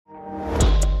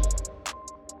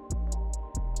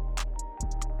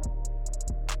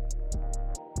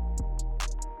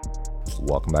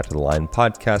Welcome back to the Line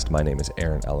Podcast. My name is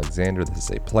Aaron Alexander. This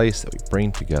is a place that we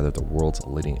bring together the world's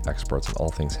leading experts in all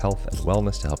things health and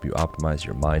wellness to help you optimize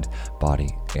your mind,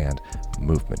 body, and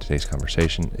movement. Today's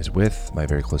conversation is with my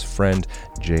very close friend,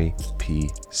 JP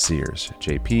Sears.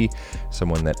 JP,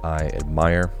 someone that I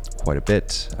admire quite a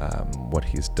bit, what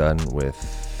he's done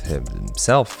with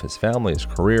himself, his family, his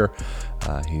career.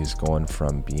 He's gone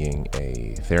from being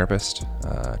a therapist,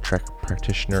 trek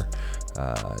practitioner,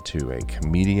 to a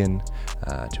comedian,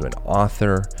 to an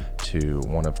author, to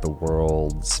one of the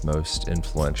world's most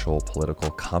influential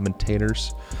political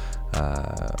commentators.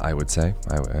 I would say,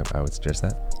 I would suggest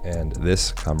that. And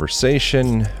this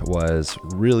conversation was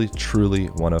really, truly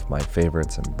one of my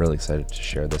favorites. I'm really excited to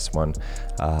share this one.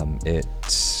 It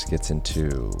gets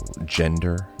into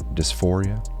gender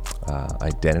dysphoria,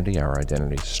 identity, our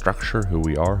identity structure, who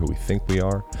we are, who we think we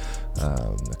are,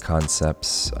 the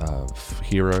concepts of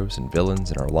heroes and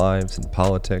villains in our lives and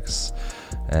politics,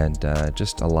 and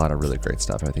just a lot of really great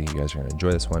stuff. I think you guys are going to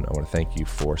enjoy this one. I want to thank you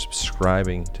for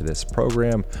subscribing to this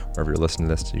program, wherever you're listening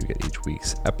to this, so you get each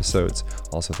week's episodes.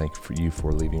 Also, thank you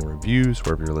for leaving reviews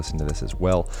wherever you're listening to this as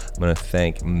well. I'm going to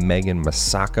thank Megan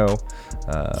Masako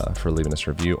for leaving this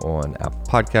review on Apple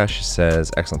Podcasts. She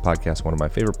says, excellent podcast. One of my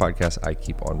favorite podcasts I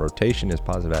keep on rotation is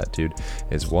Positive Attitude,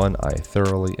 is one I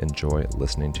thoroughly enjoy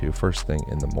listening to first thing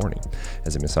in the morning.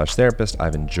 As a massage therapist,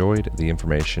 I've enjoyed the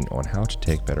information on how to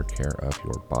take better care of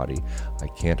your body. I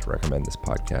can't recommend this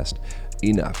podcast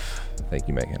enough. Thank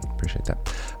you, Megan. Appreciate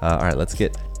that. All right, let's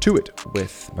get to it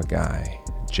with my guy,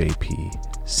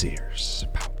 JP Sears.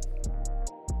 Pow.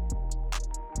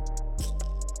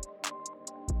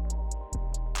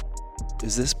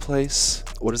 Is this place,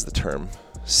 what is the term?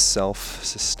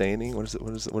 Self-sustaining? What is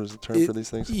the term for these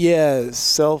things? Yeah,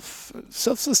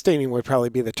 self-sustaining would probably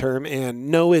be the term. And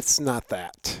no, it's not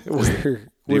that. Do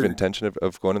you have intention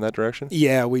of going in that direction?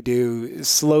 Yeah, we do.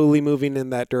 Slowly moving in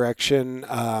that direction.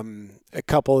 A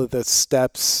couple of the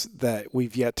steps that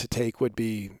we've yet to take would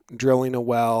be drilling a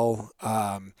well.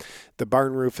 The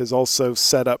barn roof is also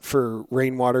set up for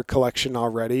rainwater collection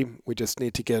already. We just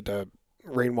need to get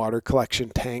rainwater collection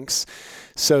tanks.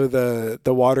 So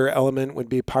the water element would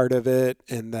be part of it,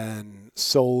 and then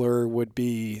solar would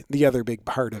be the other big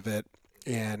part of it.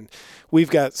 And we've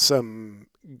got some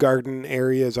garden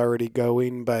areas already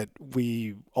going, but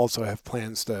we also have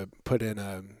plans to put in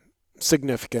a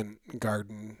significant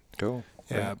garden. Cool.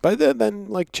 Yeah. But then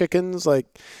like chickens,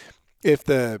 like if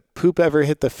the poop ever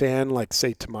hit the fan, like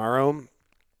say tomorrow,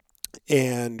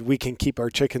 and we can keep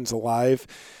our chickens alive,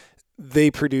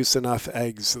 they produce enough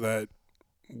eggs that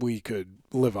we could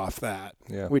live off that.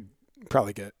 Yeah. We'd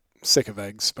probably get sick of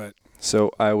eggs, but.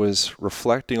 So I was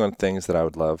reflecting on things that I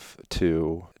would love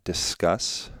to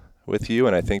discuss with you,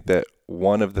 and I think that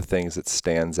one of the things that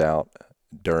stands out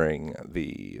during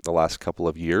the last couple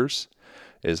of years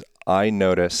is I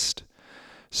noticed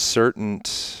certain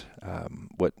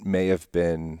what may have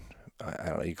been, I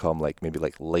don't know, you call them maybe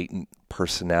latent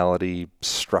personality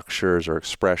structures or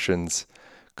expressions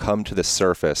come to the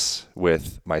surface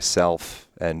with myself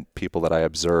and people that I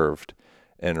observed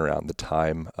in around the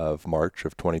time of March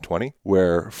of 2020,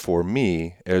 where for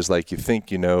me, it was like you think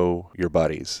you know your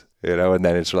buddies, and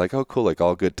then it's like, oh, cool, like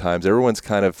all good times. Everyone's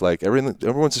kind of like,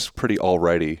 everyone's just pretty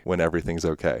alrighty when everything's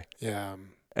okay. Yeah.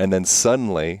 And then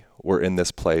suddenly we're in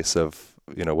this place of,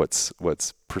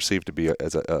 what's perceived to be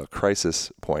as a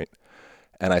crisis point.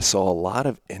 And I saw a lot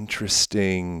of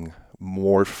interesting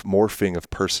morphing of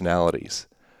personalities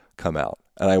come out.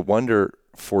 And I wonder,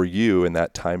 for you in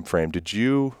that time frame, did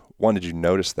you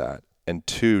notice that? And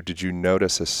two, did you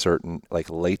notice a certain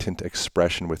latent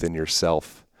expression within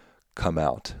yourself come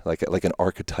out? Like an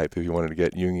archetype, if you wanted to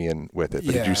get Jungian with it.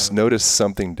 But Yeah. Did you notice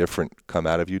something different come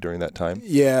out of you during that time?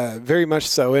 Yeah, very much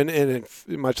so. And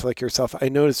much like yourself, I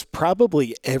noticed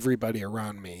probably everybody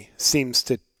around me seems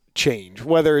to change,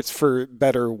 whether it's for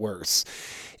better or worse.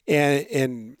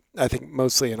 And I think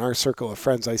mostly in our circle of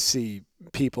friends, I see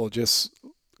people just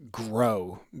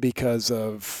grow because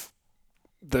of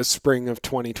the spring of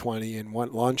 2020 and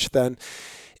what launched then.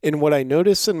 And what I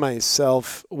noticed in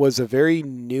myself was a very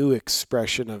new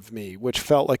expression of me, which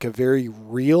felt like a very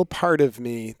real part of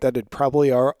me that had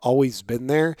probably always been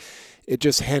there. It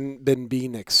just hadn't been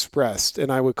being expressed.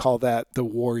 And I would call that the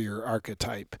warrior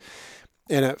archetype.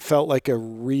 And it felt like a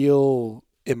real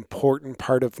important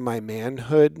part of my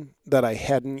manhood that I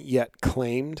hadn't yet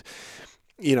claimed.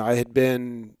 I had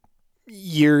been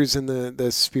years in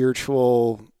the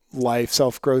spiritual life,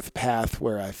 self-growth path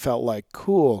where I felt like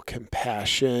cool,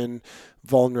 compassion,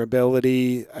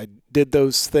 vulnerability. I did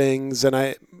those things,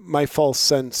 and my false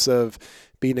sense of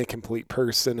being a complete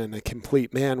person and a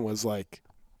complete man was like,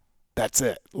 that's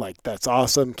it. Like, that's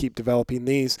awesome. Keep developing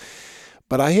these.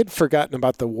 But I had forgotten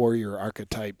about the warrior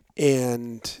archetype.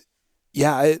 And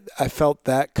yeah, I felt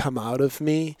that come out of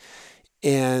me.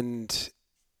 And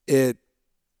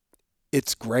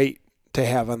it's great to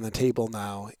have on the table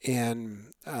now.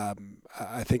 And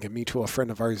I think a mutual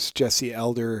friend of ours, Jesse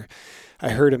Elder, I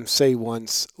heard him say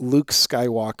once, Luke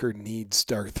Skywalker needs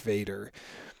Darth Vader.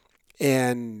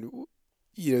 And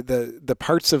the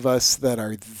parts of us that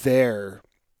are there,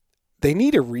 they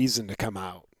need a reason to come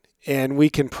out. And we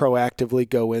can proactively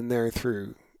go in there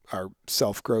through our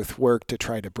self-growth work to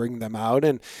try to bring them out.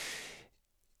 And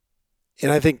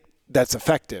I think that's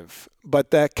effective,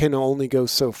 but that can only go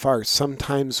so far.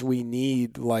 Sometimes we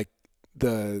need like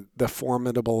the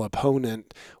formidable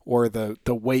opponent or the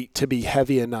weight to be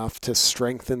heavy enough to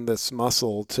strengthen this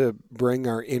muscle, to bring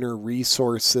our inner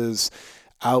resources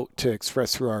out to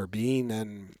express through our being.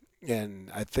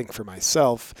 And I think for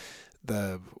myself,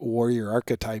 the warrior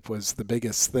archetype was the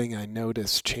biggest thing I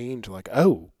noticed change. Like,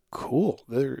 oh, cool.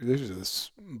 There's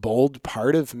this bold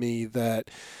part of me that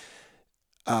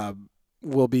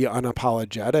will be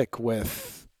unapologetic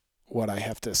with what I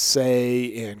have to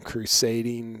say and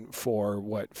crusading for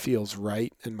what feels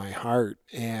right in my heart.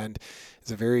 And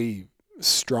it's a very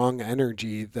strong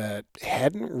energy that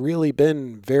hadn't really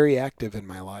been very active in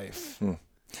my life.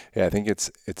 Yeah, I think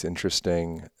it's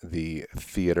interesting, the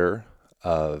theater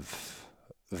of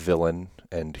villain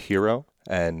and hero,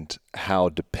 and how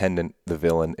dependent the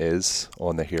villain is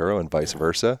on the hero and vice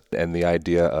versa. And the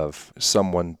idea of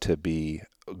someone to be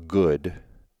good,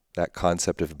 that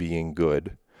concept of being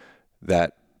good,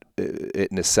 that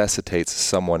it necessitates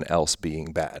someone else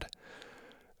being bad.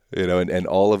 And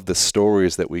all of the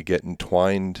stories that we get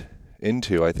entwined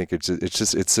into, I think it's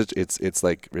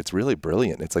really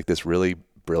brilliant. It's like this really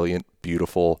brilliant,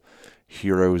 beautiful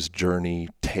hero's journey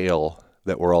tale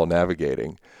that we're all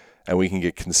navigating, and we can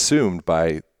get consumed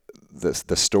by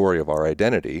the story of our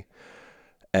identity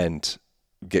and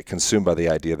get consumed by the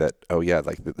idea that, oh yeah,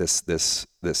 like this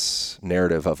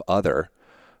narrative of other.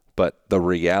 But the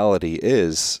reality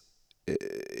is,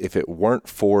 if it weren't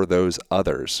for those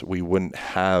others, we wouldn't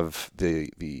have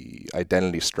the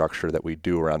identity structure that we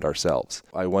do around ourselves.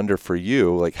 I wonder for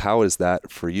you, like, how is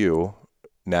that for you,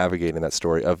 navigating that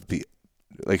story of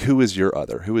who is your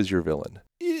other? Who is your villain?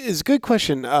 It's a good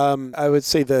question. I would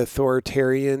say the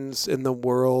authoritarians in the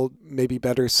world, maybe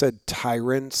better said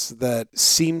tyrants, that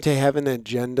seem to have an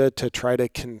agenda to try to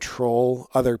control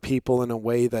other people in a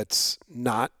way that's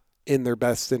not in their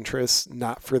best interests,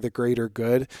 not for the greater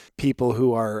good. People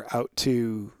who are out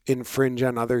to infringe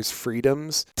on others'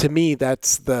 freedoms. To me,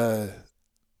 that's the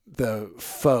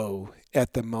foe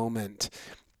at the moment.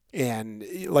 And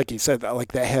like you said,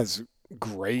 like that has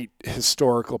great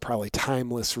historical, probably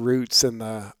timeless roots in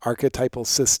the archetypal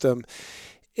system.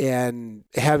 And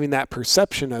having that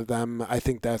perception of them, I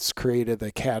think that's created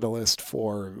the catalyst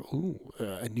for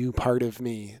a new part of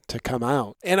me to come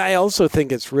out. And I also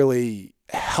think it's really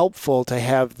helpful to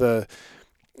have the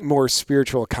more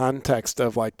spiritual context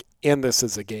of like, and this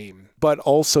is a game, but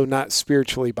also not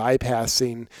spiritually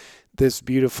bypassing this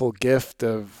beautiful gift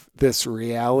of this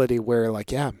reality where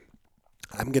like, yeah,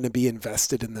 I'm going to be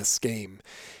invested in this game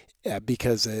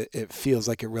because it feels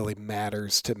like it really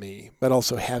matters to me, but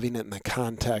also having it in the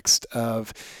context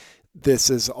of this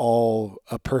is all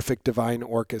a perfect divine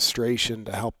orchestration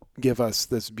to help give us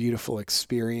this beautiful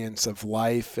experience of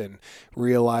life and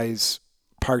realize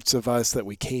parts of us that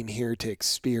we came here to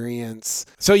experience.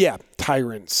 So yeah,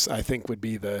 tyrants, I think, would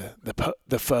be the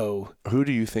foe. Who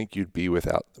do you think you'd be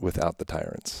without the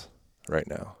tyrants right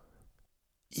now?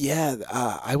 Yeah,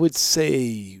 I would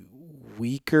say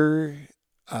weaker,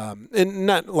 and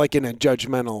not like in a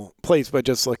judgmental place, but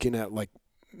just looking at like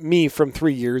me from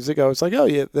 3 years ago. It's like, oh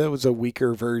yeah, that was a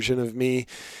weaker version of me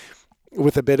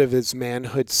with a bit of his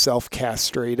manhood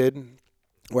self-castrated,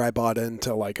 where I bought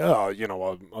into like,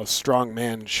 oh, a strong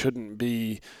man shouldn't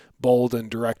be bold and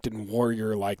direct and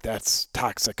warrior, like that's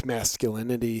toxic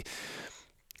masculinity.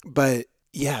 But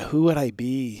yeah, who would I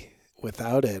be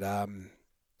without it?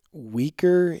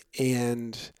 Weaker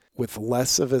and with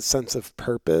less of a sense of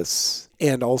purpose,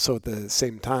 and also at the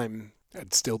same time,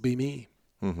 I'd still be me.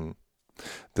 Mm-hmm.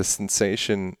 The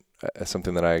sensation,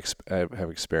 something that I have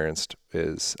experienced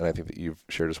is, and I think that you've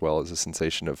shared as well, is a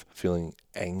sensation of feeling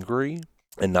angry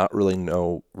and not really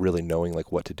knowing like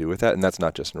what to do with that. And that's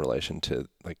not just in relation to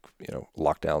like,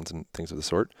 lockdowns and things of the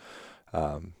sort.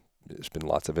 there's been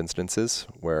lots of instances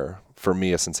where, for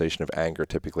me, a sensation of anger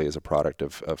typically is a product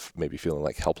of maybe feeling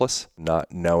like helpless,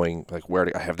 not knowing like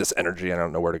I have this energy, I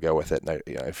don't know where to go with it, and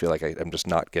I feel like I'm just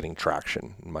not getting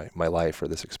traction in my life or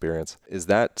this experience. Is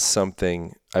that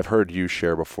something I've heard you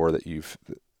share before, that you've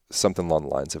something along the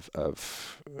lines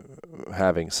of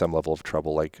having some level of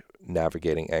trouble like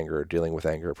navigating anger or dealing with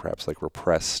anger, perhaps like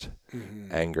repressed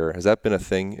anger? Has that been a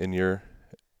thing in your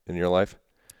life?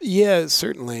 Yeah,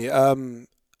 certainly.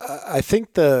 I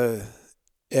think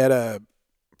at a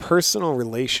personal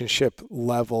relationship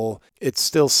level, it's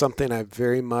still something I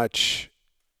very much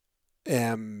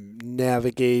am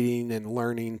navigating and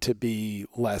learning to be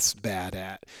less bad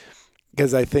at.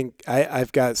 Because I think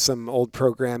I've got some old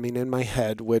programming in my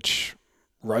head, which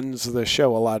runs the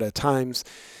show a lot of times,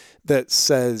 that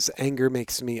says anger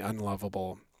makes me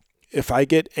unlovable. If I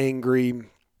get angry,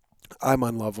 I'm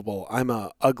unlovable. I'm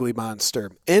a ugly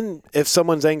monster. And if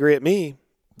someone's angry at me,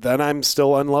 then I'm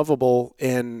still unlovable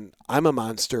and I'm a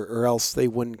monster, or else they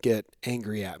wouldn't get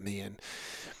angry at me. And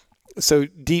so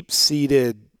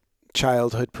deep-seated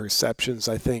childhood perceptions,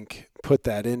 I think, put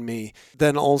that in me.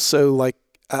 Then also, like,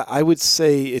 I would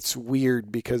say it's weird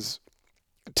because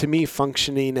to me,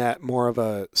 functioning at more of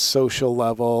a social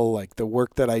level, like the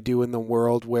work that I do in the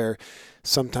world, where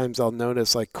sometimes I'll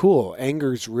notice like, cool,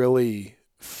 anger's really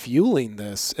fueling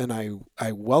this, and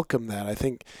I welcome that. I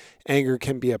think anger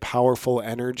can be a powerful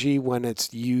energy when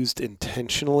it's used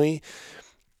intentionally,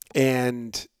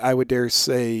 and I would dare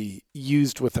say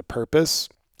used with a purpose.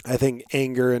 I think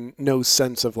anger and no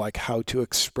sense of like how to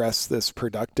express this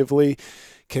productively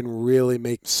can really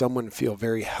make someone feel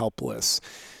very helpless.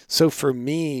 So for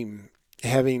me,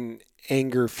 having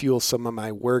anger fuel some of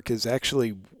my work is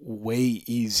actually way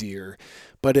easier.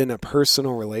 But in a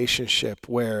personal relationship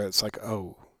where it's like,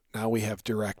 oh, now we have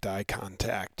direct eye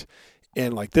contact,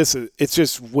 and like it's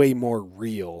just way more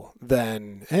real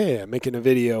than, hey, I'm making a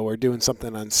video or doing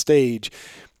something on stage.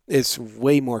 It's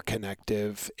way more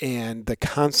connective, and the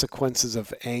consequences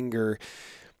of anger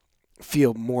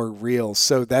feel more real.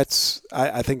 So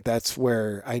I think that's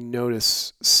where I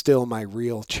notice still my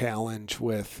real challenge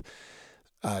with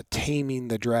taming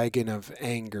the dragon of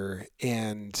anger,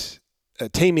 and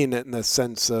taming it in the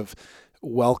sense of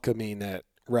welcoming it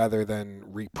rather than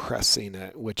repressing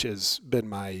it, which has been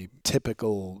my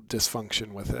typical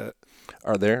dysfunction with it.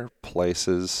 Are there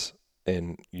places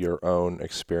in your own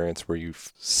experience where you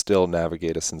still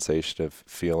navigate a sensation of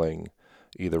feeling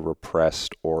either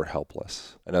repressed or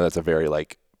helpless? I know that's a very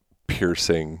like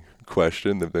piercing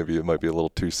question that maybe it might be a little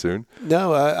too soon.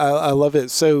 No, I love it.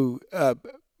 So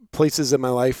places in my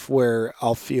life where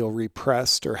I'll feel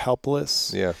repressed or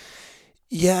helpless. Yeah.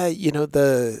 Yeah,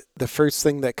 the first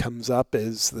thing that comes up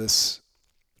is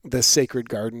the sacred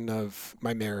garden of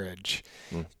my marriage.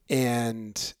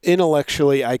 And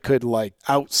intellectually, I could like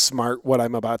outsmart what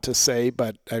I'm about to say,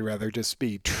 but I'd rather just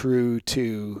be true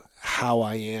to how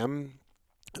I am.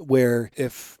 Where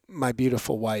if my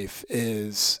beautiful wife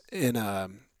is in a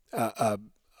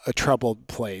troubled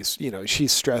place,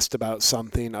 she's stressed about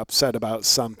something, upset about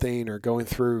something, or going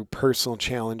through personal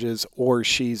challenges, or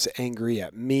she's angry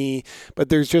at me, but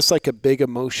there's just like a big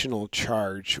emotional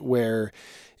charge where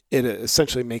it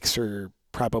essentially makes her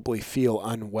probably feel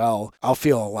unwell. I'll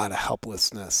feel a lot of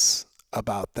helplessness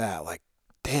about that. Like,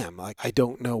 damn, like I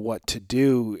don't know what to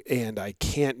do, and I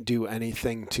can't do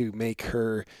anything to make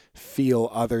her feel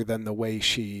other than the way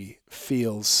she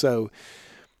feels. So,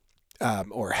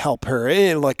 or help her.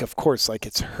 And like, of course, like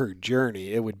it's her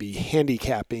journey. It would be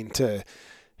handicapping to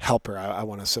help her. I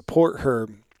want to support her.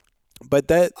 But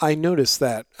that I noticed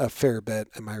that a fair bit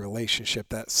in my relationship,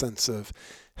 that sense of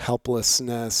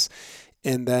helplessness.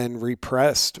 And then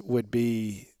repressed would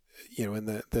be,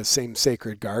 in the same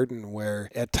sacred garden, where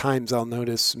at times I'll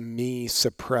notice me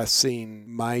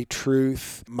suppressing my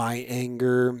truth, my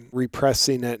anger,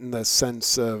 repressing it in the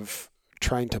sense of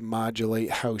trying to modulate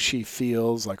how she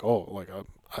feels. Like, oh, like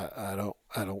I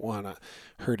don't want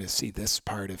her to see this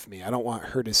part of me. I don't want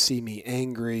her to see me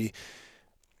angry,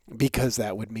 because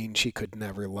that would mean she could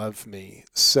never love me.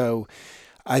 So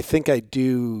I think I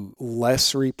do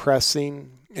less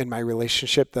repressing in my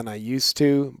relationship than I used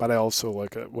to, but I also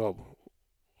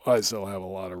I still have a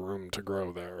lot of room to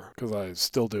grow there because I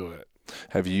still do it.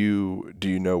 Do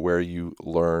you know where you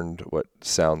learned what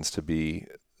sounds to be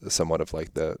somewhat of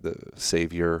like the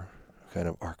savior kind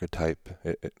of archetype?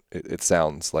 It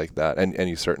sounds like that. And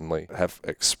you certainly have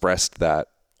expressed that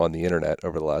on the internet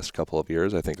over the last couple of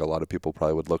years. I think a lot of people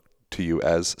probably would look to you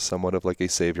as somewhat of like a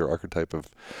savior archetype of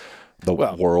the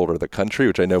world or the country,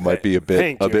 which I know might be a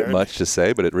bit much to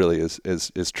say, but it really is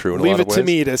true in a lot of ways. Leave it to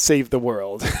me to save the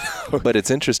world. But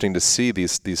it's interesting to see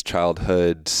these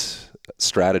childhood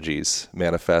strategies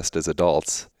manifest as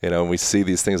adults, and we see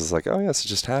these things as like, oh yes, it's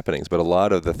just happenings. But a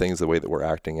lot of the things, the way that we're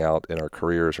acting out in our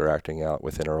careers or acting out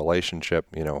within a relationship,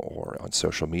 or on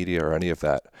social media or any of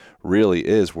that, really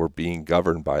is we're being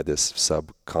governed by this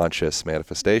subconscious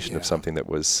manifestation of something that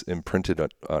was imprinted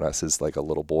on us as like a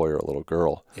little boy or a little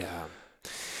girl.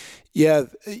 Yeah,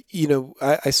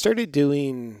 I started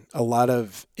doing a lot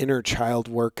of inner child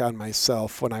work on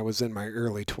myself when I was in my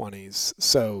early 20s.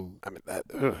 So, that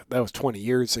was 20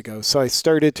 years ago. So I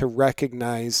started to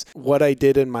recognize what I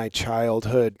did in my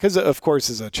childhood. Because, of course,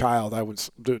 as a child, I was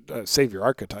a savior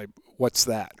archetype. What's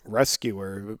that?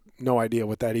 Rescuer. No idea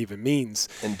what that even means.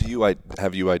 And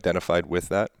have you identified with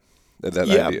that?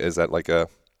 Idea? Is that like a...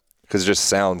 Because it just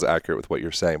sounds accurate with what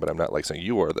you're saying, but I'm not like saying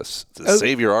you are the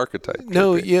savior archetype.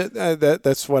 No,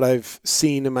 that's what I've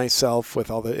seen in myself with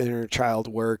all the inner child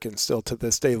work, and still to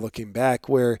this day looking back,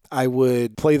 where I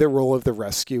would play the role of the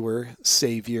rescuer,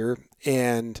 savior,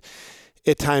 and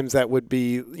at times that would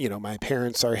be, my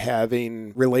parents are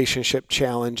having relationship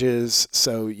challenges,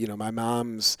 so, my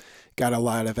mom's got a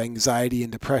lot of anxiety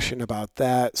and depression about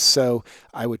that. So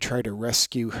I would try to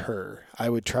rescue her. I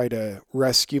would try to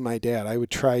rescue my dad. I would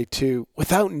try to,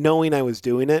 without knowing I was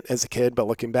doing it as a kid, but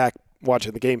looking back,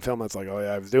 watching the game film, I was like, oh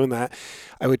yeah, I was doing that.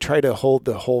 I would try to hold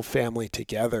the whole family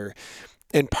together.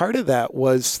 And part of that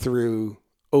was through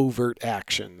overt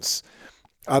actions.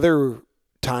 Other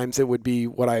times it would be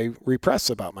what I repress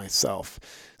about myself.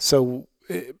 So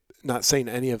not saying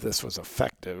any of this was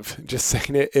effective, just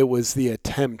saying it was the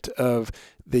attempt of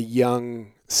the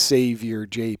young savior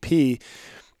JP,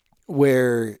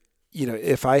 where,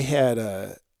 if I had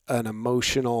an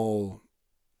emotional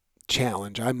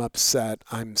challenge, I'm upset,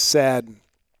 I'm sad,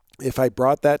 if I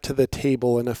brought that to the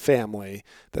table in a family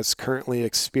that's currently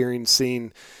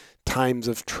experiencing times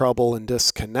of trouble and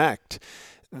disconnect,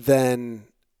 then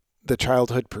the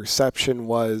childhood perception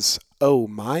was, oh,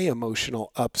 my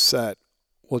emotional upset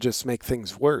will just make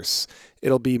things worse.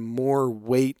 It'll be more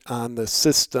weight on the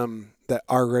system that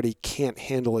already can't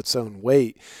handle its own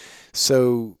weight.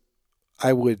 So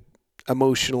I would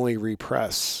emotionally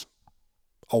repress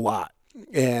a lot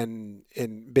and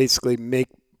basically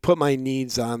put my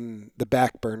needs on the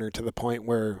back burner to the point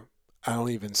where I don't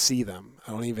even see them.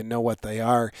 I don't even know what they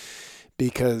are,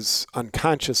 because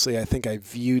unconsciously I think I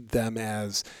viewed them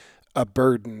as a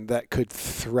burden that could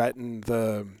threaten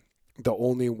the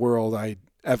only world I'd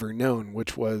ever known,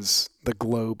 which was the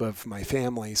globe of my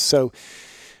family. So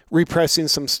repressing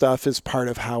some stuff is part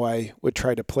of how I would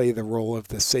try to play the role of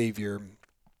the savior,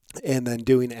 and then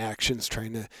doing actions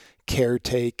trying to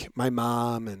caretake my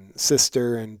mom and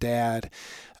sister and dad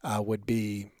would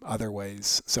be other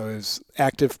ways. So it was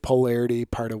active polarity,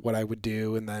 part of what I would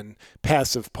do, and then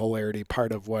passive polarity,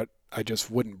 part of what I just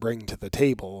wouldn't bring to the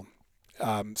table.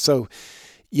 So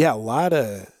yeah, a lot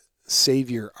of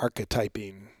savior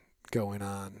archetyping going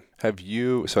on.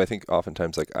 So I think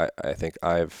oftentimes, like I think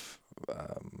I've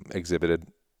exhibited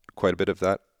quite a bit of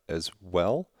that as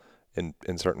well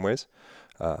in certain ways.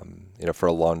 For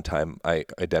a long time I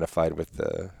identified with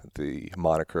the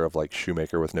moniker of like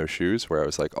shoemaker with no shoes, where I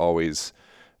was like always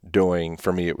doing,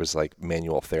 for me it was like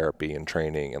manual therapy and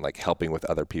training and like helping with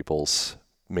other people's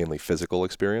mainly physical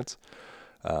experience.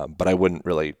 But I wouldn't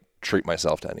really treat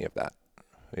myself to any of that.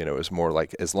 It was more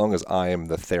like, as long as I am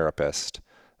the therapist,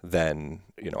 then,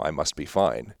 I must be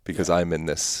fine, because I'm in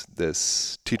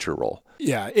this teacher role.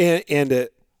 Yeah. And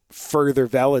it further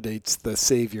validates the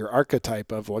savior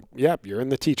archetype of, well, you're in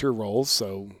the teacher role.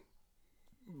 So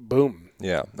boom.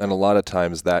 Yeah. And a lot of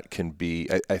times that can be,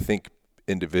 I think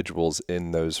individuals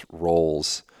in those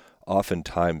roles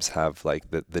oftentimes have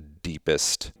like the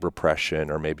deepest repression,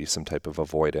 or maybe some type of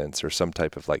avoidance, or some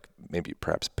type of like maybe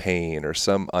perhaps pain, or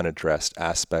some unaddressed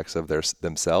aspects of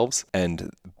themselves,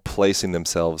 and placing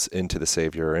themselves into the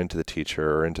savior or into the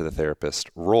teacher or into the therapist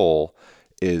role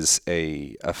is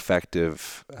a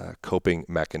effective coping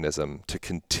mechanism to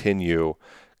continue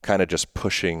kind of just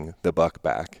pushing the buck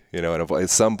back, and at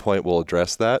some point we'll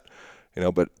address that.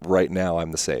 But right now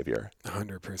I'm the savior.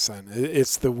 100%.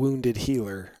 It's the wounded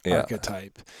healer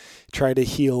archetype. Try to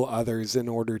heal others in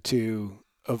order to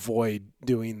avoid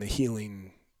doing the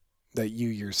healing that you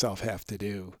yourself have to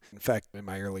do. In fact, in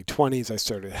my early 20s, I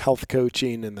started health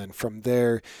coaching, and then from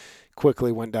there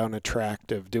quickly went down a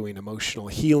track of doing emotional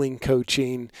healing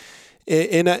coaching.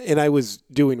 And I was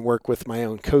doing work with my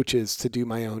own coaches to do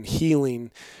my own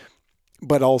healing.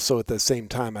 But also at the same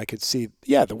time, I could see,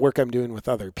 the work I'm doing with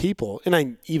other people, and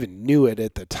I even knew it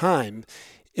at the time,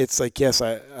 it's like, yes,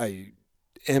 I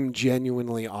am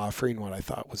genuinely offering what I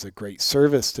thought was a great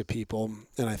service to people,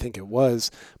 and I think it was,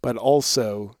 but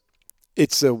also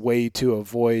it's a way to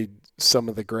avoid some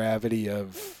of the gravity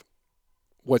of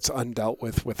what's undealt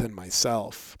with within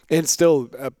myself. And still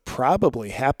probably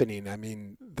happening. I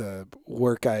mean, the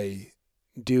work I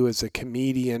do as a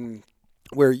comedian,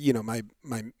 where my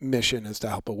mission is to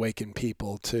help awaken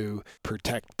people to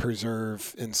protect,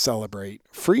 preserve, and celebrate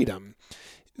freedom.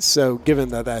 So given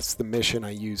that that's the mission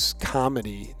I use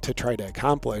comedy to try to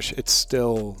accomplish, it's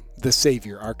still the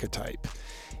savior archetype.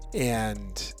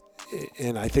 And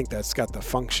I think that's got the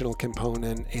functional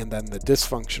component and then the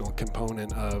dysfunctional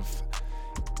component of,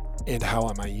 and how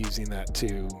am I using that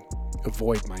to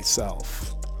avoid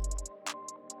myself?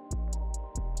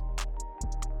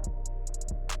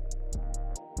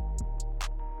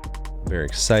 Very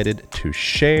excited to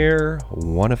share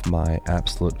one of my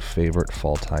absolute favorite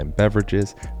fall-time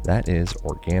beverages. That is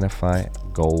Organifi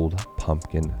Gold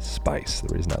Pumpkin Spice.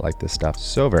 The reason I like this stuff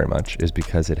so very much is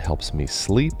because it helps me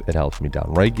sleep, it helps me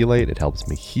downregulate, it helps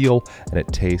me heal, and it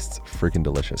tastes freaking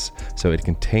delicious. So it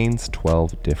contains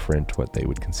 12 different, what they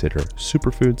would consider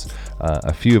superfoods.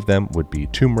 A few of them would be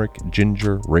turmeric,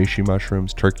 ginger, reishi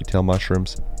mushrooms, turkey tail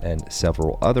mushrooms, and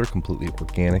several other completely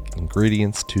organic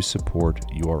ingredients to support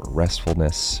your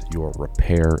restfulness, your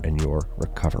repair, and your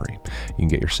recovery. You can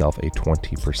get yourself a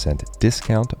 20%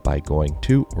 discount by going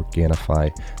to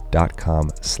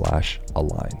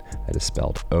Organifi.com/align. That is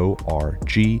spelled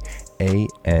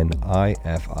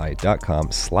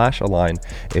ORGANIFI.com/align.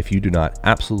 If you do not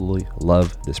absolutely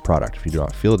love this product, if you do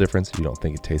not feel a difference, if you don't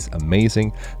think it tastes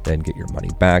amazing, then get your money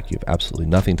back. You have absolutely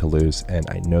nothing to lose, and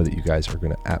I know that you guys are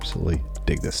going to absolutely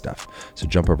dig this stuff. So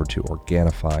jump over to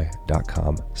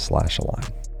Organifi.com/align.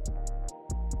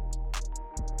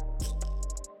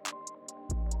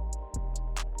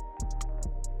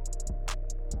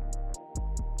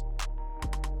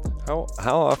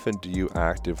 How often do you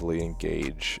actively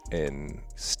engage in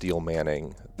steel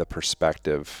manning the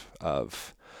perspective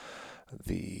of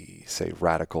the, say,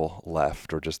 radical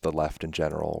left, or just the left in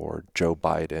general, or Joe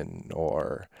Biden,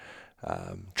 or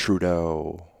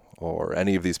Trudeau, or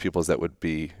any of these peoples that would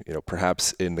be,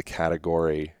 perhaps in the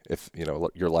category, if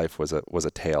your life was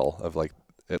a tale of, like,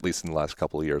 at least in the last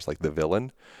couple of years, like the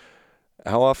villain?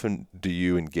 How often do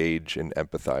you engage in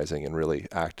empathizing and really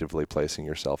actively placing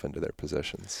yourself into their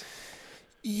positions?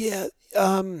 Yeah,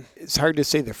 it's hard to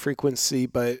say the frequency,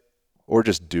 but... Or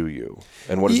just do you?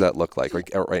 And what does that look like?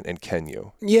 Right, and can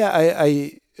you? Yeah,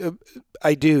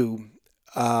 I do.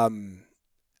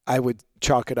 I would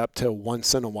chalk it up to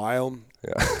once in a while.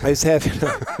 Yeah. I was having,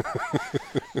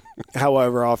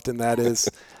 however often that is,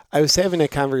 I was having a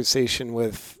conversation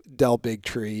with Del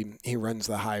Bigtree. He runs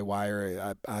the High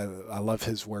Wire. I love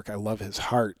his work. I love his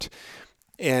heart.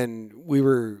 And we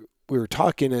were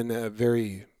talking in a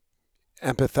very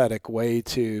empathetic way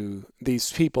to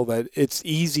these people that it's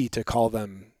easy to call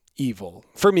them evil.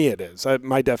 For me, it is.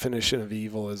 My definition of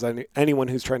evil is anyone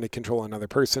who's trying to control another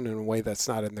person in a way that's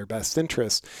not in their best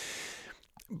interest.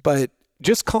 But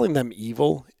just calling them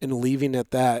evil and leaving it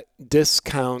at that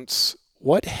discounts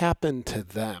what happened to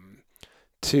them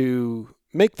to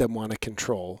make them want to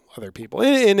control other people.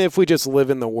 And if we just live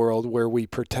in the world where we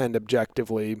pretend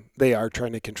objectively they are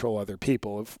trying to control other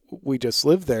people, if we just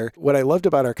live there, what I loved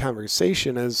about our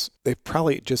conversation is they've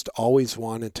probably just always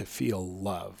wanted to feel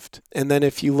loved. And then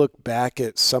if you look back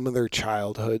at some of their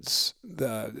childhoods,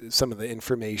 some of the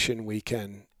information we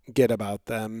can get about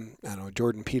them, I don't know,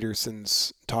 Jordan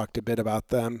Peterson's talked a bit about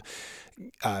them.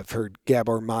 I've heard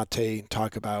Gabor Mate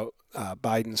talk about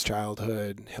Biden's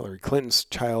childhood, Hillary Clinton's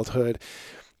childhood.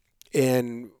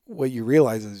 And what you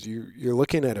realize is you're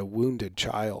looking at a wounded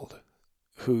child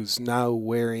who's now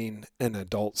wearing an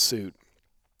adult suit.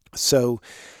 So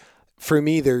for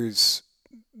me, there's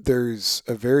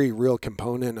a very real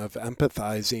component of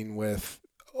empathizing with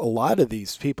a lot of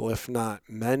these people, if not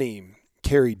many,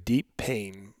 carry deep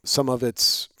pain. Some of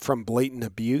it's from blatant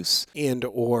abuse and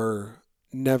or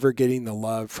never getting the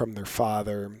love from their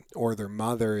father or their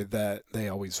mother that they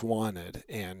always wanted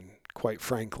and, quite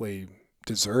frankly,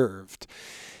 deserved.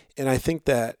 And I think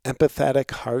that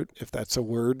empathetic heart, if that's a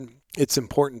word, it's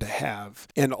important to have.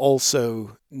 And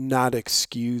also not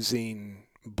excusing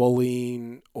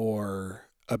bullying or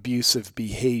abusive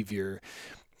behavior.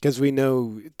 Because we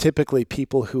know typically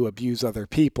people who abuse other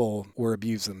people or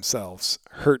abuse themselves.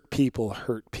 Hurt people.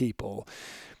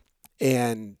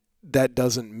 And that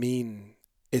doesn't mean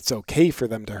it's okay for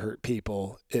them to hurt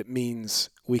people. It means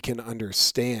we can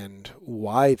understand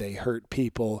why they hurt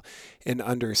people and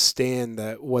understand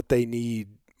that what they need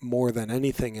more than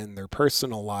anything in their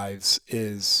personal lives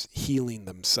is healing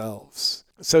themselves.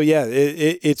 So yeah,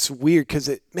 it's weird because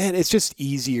it's just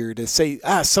easier to say,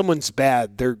 someone's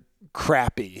bad, they're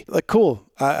crappy. Like, cool.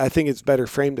 I think it's better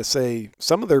framed to say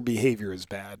some of their behavior is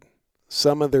bad.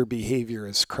 Some of their behavior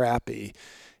is crappy.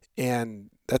 And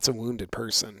that's a wounded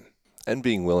person. And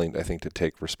being willing, I think, to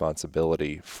take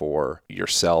responsibility for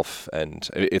yourself. And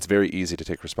it's very easy to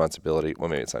take responsibility. Well,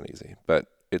 maybe it's not easy, but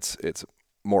it's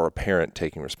more apparent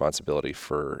taking responsibility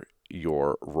for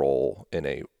your role in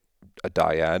a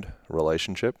dyad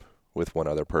relationship with one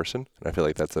other person. And I feel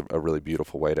like that's a really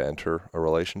beautiful way to enter a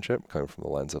relationship, coming from the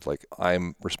lens of like,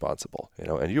 I'm responsible,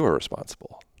 and you are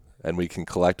responsible. And we can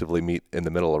collectively meet in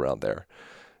the middle around there.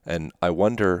 And I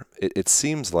wonder, it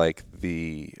seems like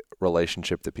the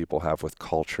relationship that people have with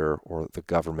culture or the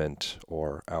government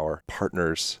or our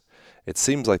partners, it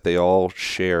seems like they all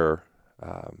share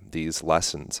these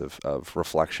lessons of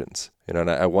reflections. And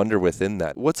I wonder within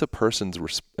that, what's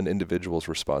an individual's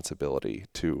responsibility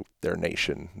to their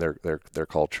nation, their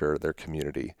culture, their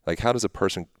community? Like, how does a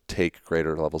person take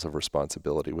greater levels of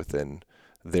responsibility within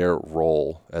their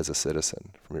role as a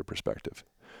citizen, from your perspective?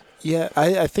 Yeah,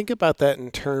 I think about that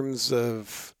in terms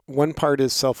of one part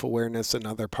is self-awareness,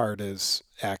 another part is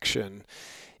action.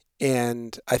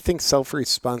 And I think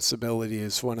self-responsibility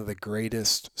is one of the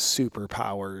greatest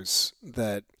superpowers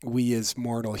that we as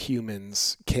mortal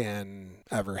humans can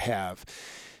ever have.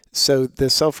 So the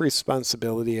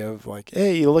self-responsibility of like,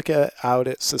 hey, you look out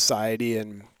at society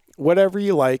and whatever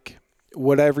you like,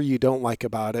 whatever you don't like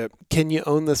about it, can you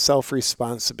own the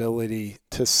self-responsibility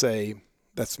to say,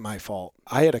 that's my fault.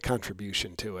 I had a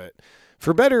contribution to it,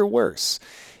 for better or worse.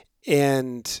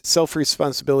 And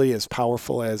self-responsibility, as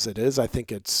powerful as it is, I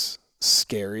think it's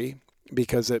scary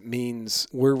because it means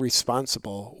we're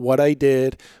responsible. What I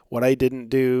did, what I didn't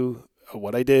do,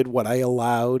 what I did, what I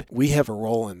allowed, we have a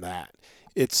role in that.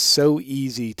 It's so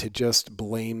easy to just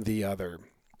blame the other,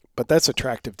 but that's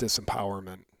attractive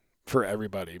disempowerment for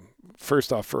everybody.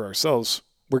 First off, for ourselves,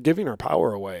 we're giving our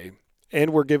power away.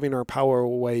 And we're giving our power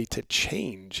away to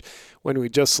change when we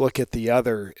just look at the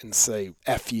other and say,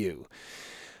 F you.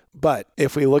 But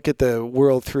if we look at the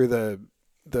world through the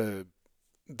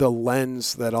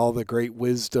lens that all the great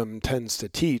wisdom tends to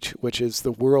teach, which is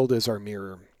the world is our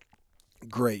mirror.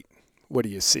 Great. What do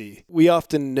you see? We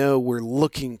often know we're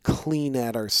looking clean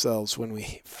at ourselves when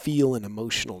we feel an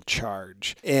emotional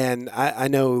charge. And I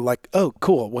know, like, oh,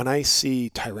 cool. When I see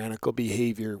tyrannical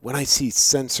behavior, when I see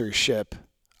censorship,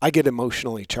 I get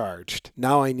emotionally charged.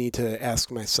 Now I need to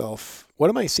ask myself, what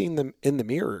am I seeing in the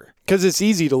mirror? Because it's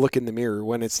easy to look in the mirror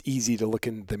when it's easy to look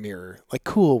in the mirror. Like,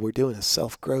 cool, we're doing a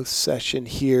self-growth session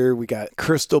here. We got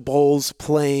crystal bowls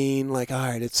playing. Like, all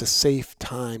right, it's a safe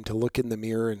time to look in the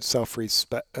mirror and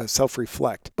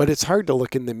self-reflect. But it's hard to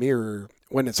look in the mirror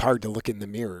when it's hard to look in the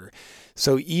mirror.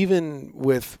 So even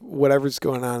with whatever's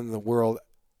going on in the world,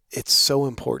 it's so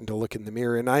important to look in the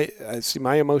mirror. And I see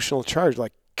my emotional charge,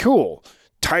 like, cool.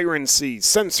 Tyranny,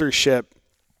 censorship.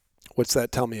 What's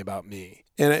that tell me about me?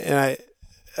 And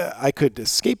I could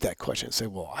escape that question and say,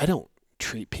 well, I don't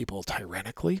treat people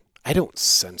tyrannically. I don't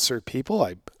censor people.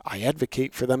 I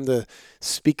advocate for them to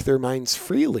speak their minds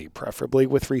freely, preferably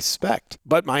with respect.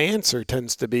 But my answer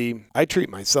tends to be, I treat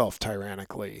myself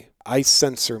tyrannically. I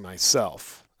censor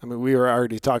myself. I mean, we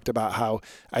already talked about how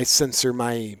I censor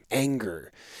my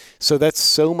anger. So that's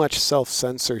so much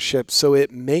self-censorship. So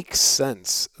it makes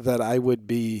sense that I would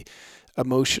be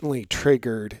emotionally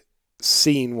triggered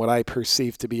seeing what I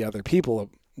perceive to be other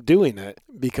people doing it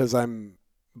because I'm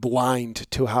blind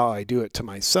to how I do it to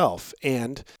myself.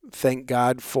 And thank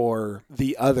God for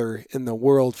the other in the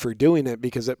world for doing it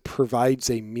because it provides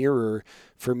a mirror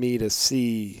for me to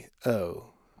see, oh,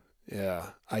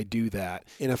 yeah, I do that.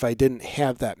 And if I didn't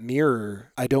have that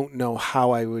mirror, I don't know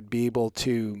how I would be able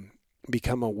to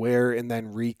become aware and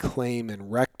then reclaim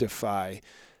and rectify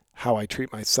how I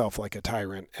treat myself like a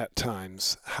tyrant at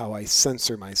times, how I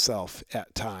censor myself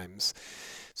at times.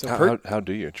 So how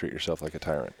do you treat yourself like a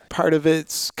tyrant? Part of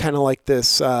it's kind of like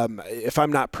this, if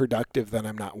I'm not productive, then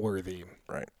I'm not worthy.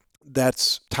 Right.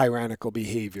 That's tyrannical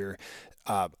behavior.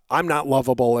 I'm not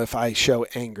lovable if I show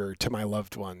anger to my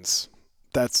loved ones.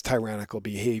 That's tyrannical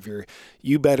behavior.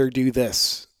 You better do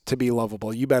this to be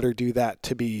lovable. You better do that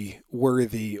to be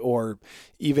worthy, or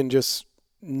even just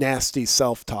nasty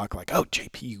self-talk like, oh,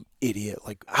 JP, you idiot.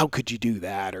 Like, how could you do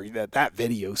that? Or that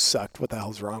video sucked. What the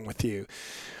hell's wrong with you?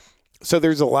 So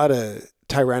there's a lot of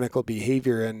tyrannical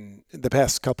behavior. And the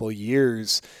past couple of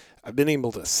years, I've been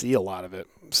able to see a lot of it.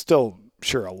 Still,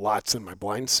 sure, a lot's in my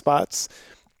blind spots,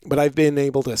 but I've been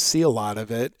able to see a lot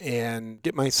of it and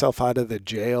get myself out of the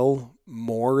jail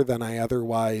more than I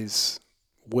otherwise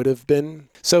would have been.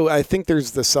 So I think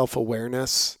there's the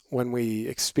self-awareness when we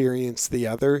experience the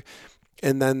other.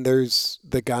 And then there's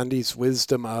the Gandhi's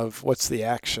wisdom of what's the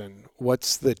action?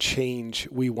 What's the change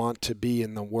we want to be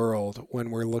in the world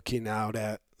when we're looking out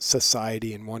at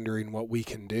society and wondering what we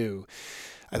can do?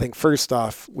 I think first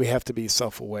off, we have to be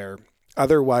self-aware.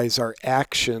 Otherwise, our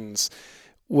actions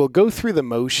will go through the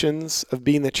motions of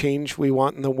being the change we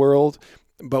want in the world,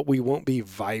 but we won't be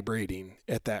vibrating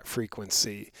at that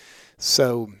frequency.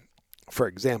 So, for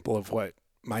example, of what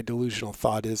my delusional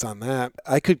thought is on that,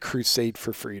 I could crusade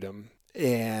for freedom.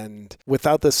 And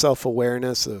without the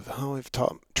self-awareness of how I've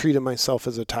treated myself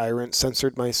as a tyrant,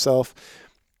 censored myself,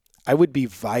 I would be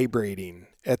vibrating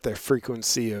at the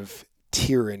frequency of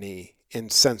tyranny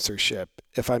and censorship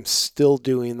if I'm still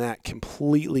doing that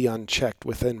completely unchecked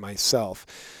within myself.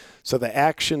 So the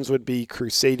actions would be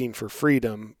crusading for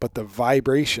freedom, but the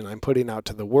vibration I'm putting out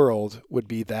to the world would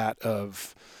be that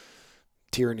of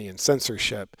tyranny and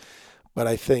censorship. But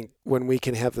I think when we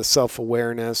can have the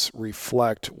self-awareness,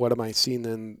 reflect, what am I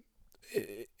seeing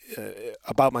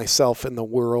about myself in the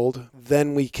world,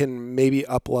 then we can maybe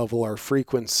up-level our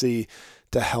frequency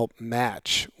to help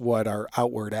match what our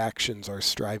outward actions are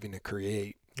striving to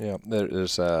create. Yeah,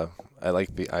 I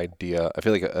like the idea. I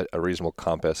feel like a reasonable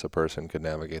compass a person could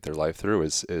navigate their life through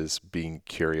is being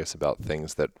curious about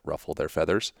things that ruffle their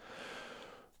feathers.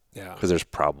 Yeah. Because there's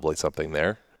probably something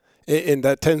there. And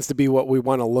that tends to be what we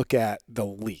want to look at the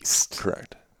least.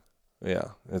 Correct. Yeah.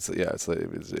 It's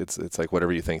like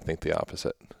whatever you think the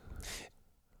opposite.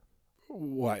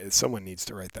 Why? Someone needs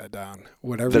to write that down.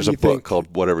 Whatever. There's you a book think,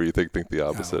 called Whatever You Think the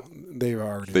Opposite. No, they've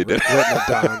already They did. written it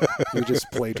down. You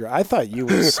just plagiarized. I thought you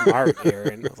were smart,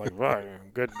 Aaron. I was like, wow,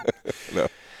 good. No.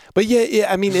 But yeah,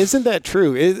 I mean, isn't that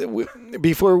true?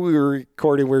 Before we were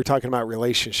recording, we were talking about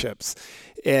relationships.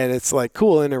 And it's like,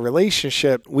 cool, in a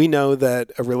relationship, we know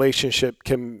that a relationship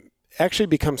can actually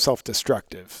become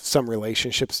self-destructive. Some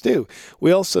relationships do.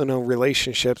 We also know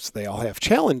relationships, they all have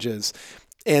challenges.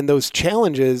 And those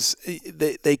challenges,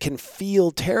 they can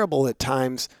feel terrible at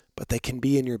times, but they can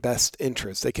be in your best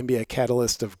interest. They can be a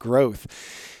catalyst of growth.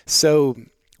 So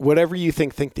whatever you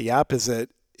think the opposite.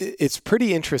 It's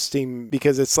pretty interesting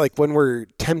because it's like when we're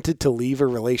tempted to leave a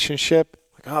relationship,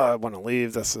 like, oh, I want to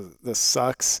leave. This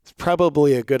sucks. It's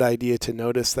probably a good idea to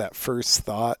notice that first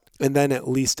thought and then at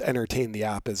least entertain the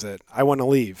opposite. I want to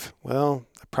leave. Well,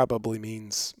 that probably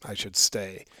means I should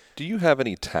stay. Do you have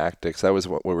any tactics? That was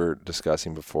what we were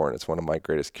discussing before, and it's one of my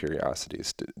greatest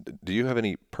curiosities. Do you have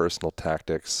any personal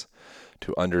tactics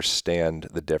to understand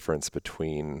the difference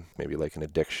between maybe like an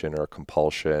addiction or a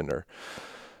compulsion or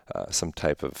some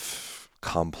type of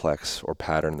complex or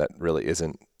pattern that really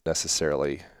isn't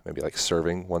necessarily maybe like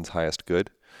serving one's highest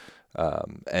good,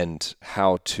 and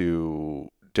how to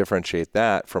differentiate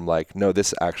that from like, no,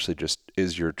 this actually just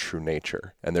is your true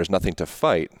nature and there's nothing to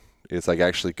fight. It's like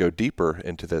actually go deeper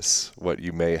into this, what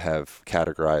you may have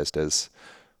categorized as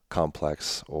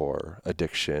complex or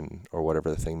addiction or whatever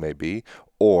the thing may be.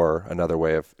 Or another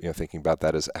way of thinking about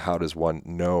that is, how does one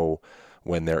know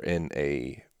when they're in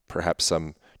a perhaps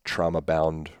some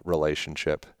trauma-bound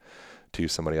relationship, to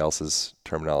somebody else's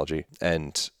terminology,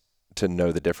 and to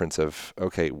know the difference of,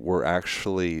 okay, we're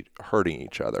actually hurting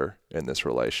each other in this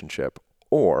relationship,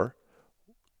 or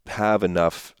have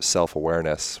enough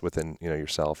self-awareness within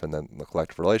yourself and then the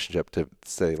collective relationship to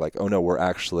say like, oh no, we're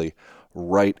actually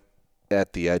right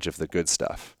at the edge of the good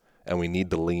stuff and we need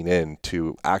to lean in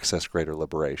to access greater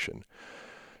liberation.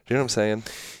 Do you know what I'm saying?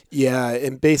 Yeah,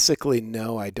 and basically,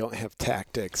 no, I don't have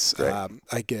tactics.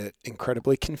 I get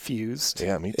incredibly confused.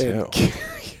 Yeah, me too.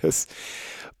 Curious.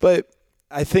 But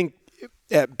I think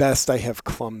at best I have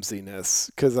clumsiness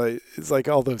because it's like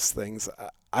all those things.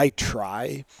 I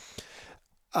try.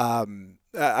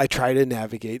 I try to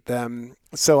navigate them.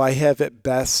 So I have at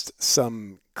best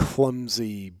some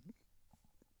clumsy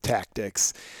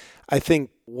tactics. I think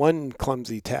one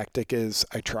clumsy tactic is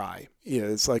I try.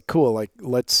 It's like, cool, like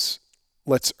let's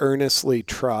earnestly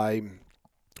try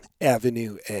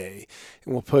Avenue A,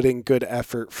 and we'll put in good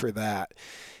effort for that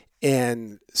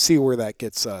and see where that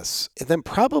gets us. And then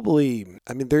probably,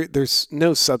 I mean, there's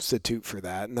no substitute for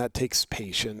that, and that takes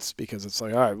patience because it's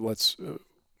like, all right,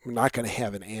 we're not going to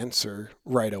have an answer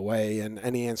right away, and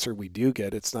any answer we do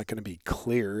get, it's not going to be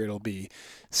clear. It'll be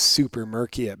super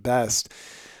murky at best.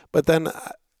 But then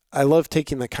I love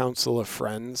taking the counsel of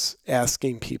friends,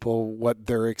 asking people what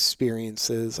their experience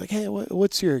is. Like, hey,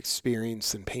 what's your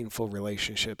experience in painful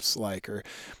relationships like? Or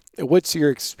what's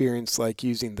your experience like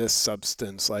using this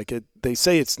substance? Like, they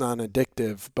say it's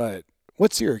non-addictive, but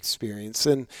what's your experience?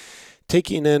 And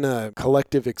taking in a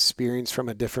collective experience from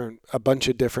a bunch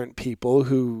of different people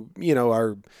who,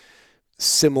 are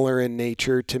similar in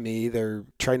nature to me. They're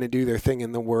trying to do their thing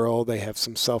in the world. They have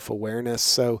some self-awareness.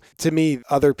 So to me,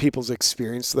 other people's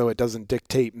experience, though it doesn't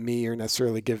dictate me or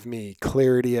necessarily give me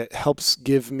clarity, it helps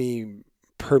give me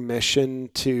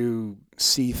permission to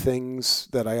see things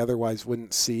that I otherwise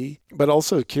wouldn't see. But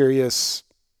also curious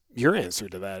your answer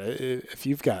to that, if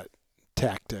you've got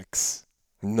tactics.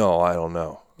 No, I don't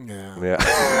know. Yeah.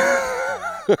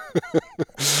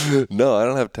 No, I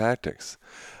don't have tactics.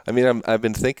 I mean, I've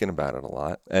been thinking about it a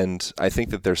lot, and I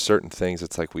think that there's certain things.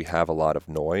 It's like we have a lot of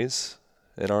noise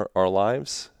in our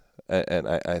lives, and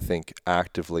I think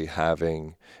actively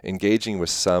engaging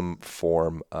with some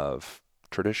form of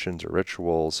traditions or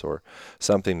rituals or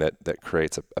something that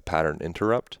creates a pattern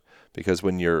interrupt. Because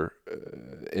when you're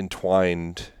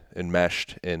entwined,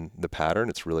 enmeshed in the pattern,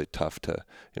 it's really tough to,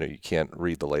 you can't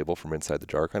read the label from inside the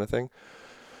jar kind of thing.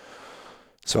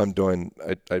 So I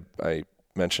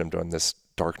mentioned I'm doing this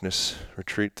darkness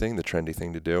retreat thing, the trendy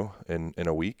thing to do in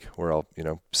a week, where I'll,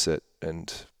 sit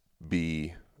and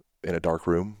be in a dark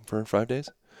room for 5 days.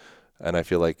 And I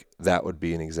feel like that would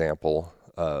be an example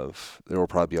of, there will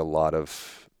probably be a lot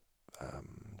of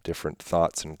different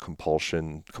thoughts and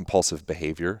compulsive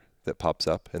behavior that pops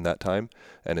up in that time.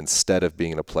 And instead of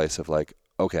being in a place of like,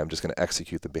 okay, I'm just going to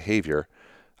execute the behavior,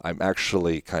 I'm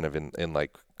actually kind of in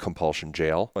like compulsion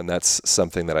jail. And that's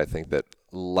something that I think that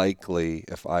likely,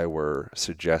 if I were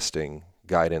suggesting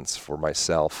guidance for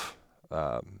myself,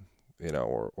 or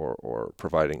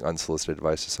providing unsolicited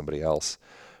advice to somebody else,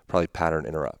 probably pattern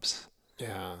interrupts.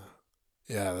 Yeah,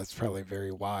 that's probably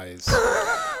very wise.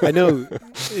 I know,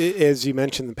 as you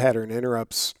mentioned, the pattern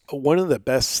interrupts. One of the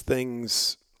best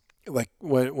things, like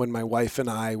when my wife and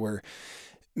I were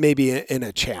maybe in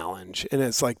a challenge, and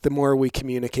it's like the more we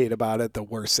communicate about it, the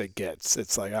worse it gets.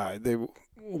 It's like,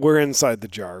 we're inside the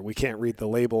jar. We can't read the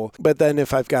label. But then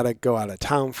if I've got to go out of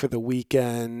town for the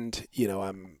weekend,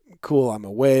 I'm cool, I'm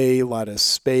away, a lot of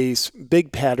space,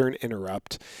 big pattern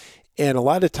interrupt. And a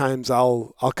lot of times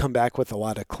I'll come back with a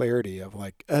lot of clarity of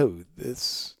like, oh,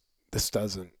 this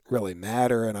doesn't really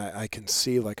matter. And I can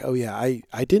see like, oh yeah,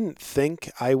 I didn't think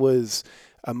I was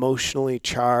emotionally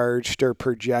charged or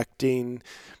projecting,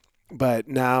 but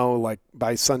now like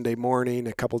by Sunday morning,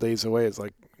 a couple days away, it's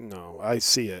like, no, I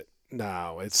see it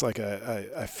now. It's like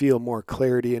I feel more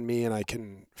clarity in me, and I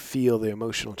can feel the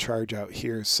emotional charge out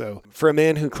here. So for a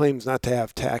man who claims not to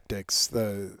have tactics,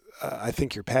 I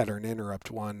think your pattern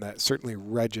interrupt one that certainly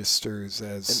registers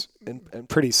as and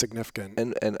pretty significant.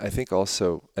 And I think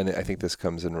also, and I think this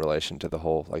comes in relation to the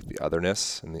whole like the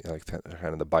otherness and the like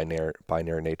kind of the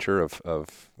binary nature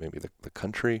of maybe the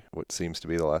country, what seems to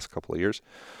be the last couple of years.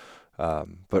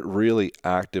 But really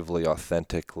actively,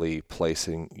 authentically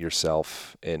placing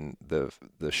yourself in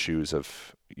the shoes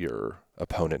of your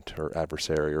opponent or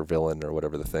adversary or villain or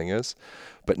whatever the thing is,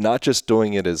 but not just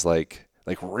doing it as like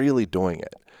really doing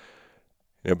it,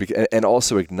 and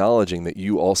also acknowledging that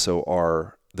you also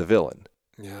are the villain.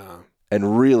 Yeah.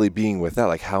 And really being with that,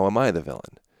 like, how am I the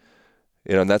villain?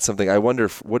 And that's something I wonder.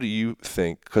 What do you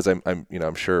think? Because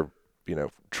I'm sure,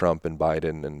 Trump and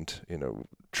Biden and,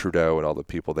 Trudeau and all the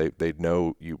people, they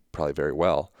know you probably very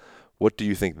well. What do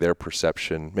you think their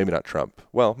perception, maybe not Trump,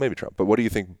 well, maybe Trump, but what do you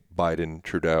think Biden,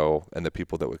 Trudeau, and the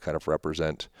people that would kind of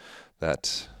represent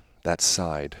that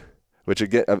side, which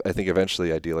again, I think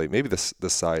eventually, ideally, maybe the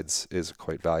sides is a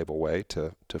quite valuable way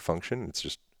to function. It's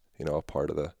just, a part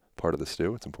of the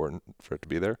stew. It's important for it to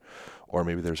be there. Or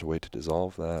maybe there's a way to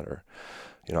dissolve that, or,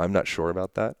 I'm not sure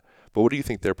about that. But what do you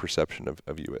think their perception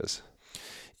of you is?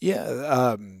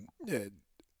 Yeah,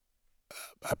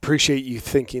 I appreciate you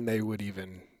thinking that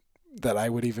I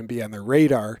would even be on their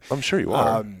radar. I'm sure you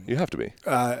are. You have to be.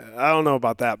 I don't know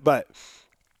about that, but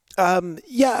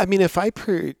yeah, I mean, if I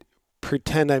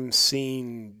pretend I'm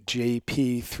seeing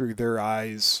JP through their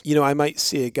eyes, I might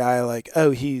see a guy like,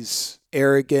 oh, he's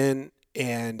arrogant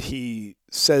and he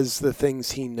says the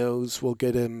things he knows will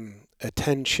get him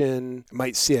attention. I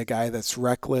might see a guy that's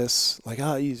reckless, like,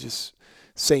 oh, he's just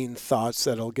saying thoughts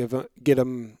that'll get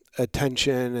him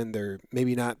attention, and they're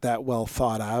maybe not that well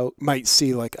thought out. Might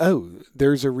see like, oh,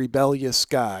 there's a rebellious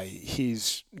guy.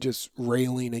 He's just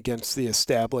railing against the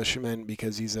establishment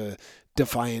because he's a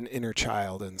defiant inner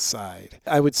child inside.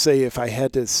 I would say if I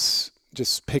had to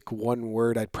just pick one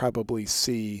word, I'd probably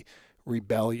see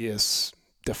rebellious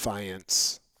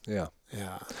defiance. Yeah.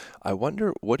 Yeah. I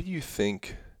wonder, what do you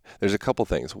think? There's a couple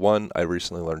things. One, I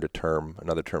recently learned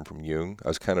another term from Jung. I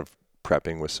was kind of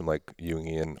prepping with some like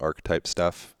Jungian archetype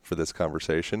stuff for this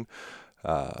conversation.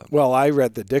 Well, I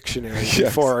read the dictionary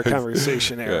before our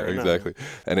conversation, Aaron. Yeah, exactly.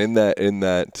 And in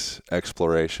that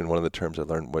exploration, one of the terms I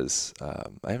learned was,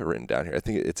 I have it written down here. I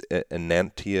think it's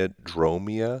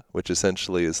enantiodromia, which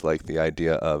essentially is like the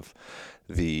idea of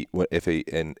if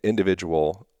an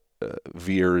individual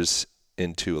veers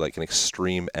into like an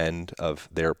extreme end of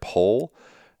their pole,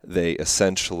 they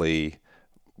essentially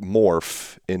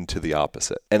morph into the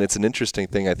opposite. And it's an interesting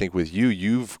thing, I think, with you.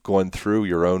 You've gone through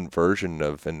your own version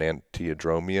of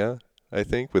enantiodromia, I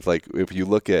think, with like, if you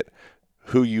look at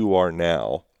who you are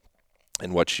now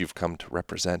and what you've come to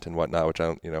represent and whatnot, which I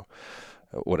don't,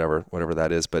 whatever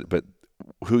that is, but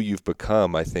who you've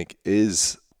become, I think,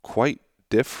 is quite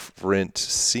different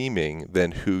seeming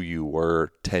than who you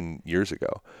were 10 years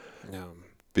ago. Yeah.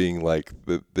 Being like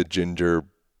the ginger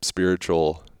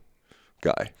spiritual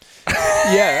guy.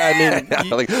 Yeah, I mean,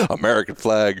 like American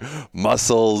flag,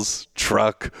 muscles,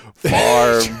 truck,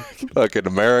 farm, fucking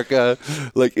America.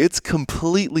 Like, it's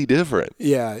completely different.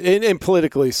 Yeah, and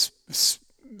politically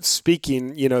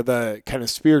speaking, the kind of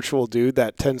spiritual dude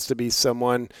that tends to be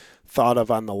someone thought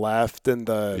of on the left, and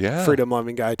the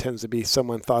freedom-loving guy tends to be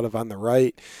someone thought of on the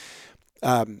right.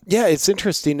 It's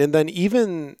interesting. And then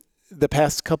even the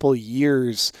past couple of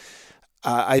years,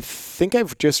 I think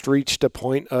I've just reached a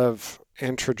point of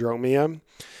antrodromia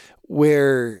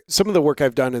where some of the work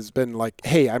I've done has been like,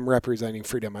 hey, I'm representing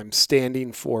freedom. I'm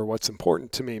standing for what's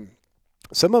important to me.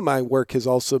 Some of my work has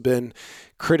also been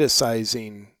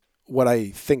criticizing what I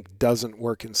think doesn't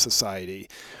work in society.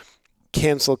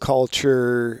 Cancel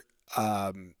culture,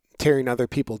 tearing other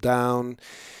people down.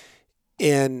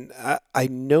 And I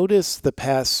noticed the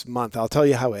past month, I'll tell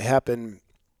you how it happened,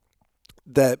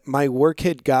 that my work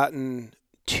had gotten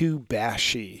too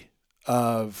bashy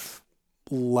of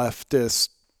leftist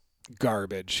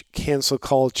garbage, cancel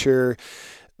culture,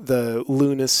 the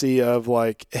lunacy of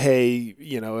like, hey,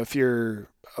 if you're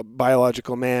a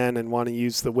biological man and want to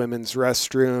use the women's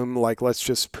restroom, like, let's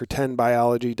just pretend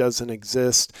biology doesn't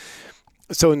exist.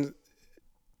 So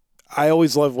I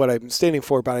always love what I'm standing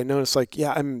for, but I noticed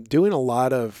I'm doing a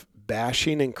lot of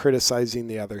bashing and criticizing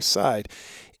the other side.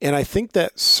 And I think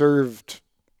that served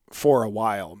for a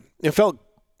while. It felt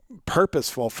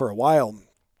purposeful for a while,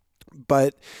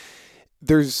 but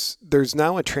there's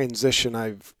now a transition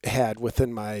I've had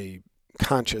within my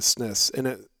consciousness, and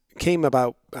it came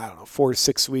about, 4 to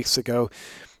 6 weeks ago.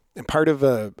 I'm part of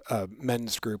a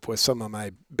men's group with some of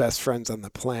my best friends on the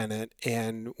planet,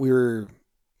 and we had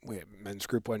a men's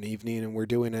group one evening, and we're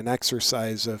doing an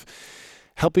exercise of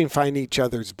helping find each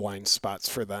other's blind spots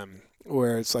for them,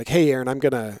 where it's like, hey, Aaron, I'm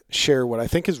going to share what I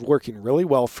think is working really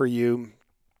well for you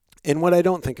and what I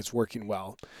don't think is working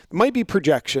well. It might be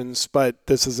projections, but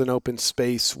this is an open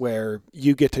space where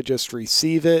you get to just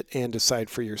receive it and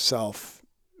decide for yourself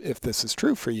if this is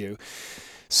true for you.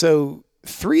 So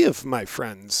 3 of my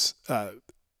friends,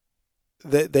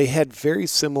 they had very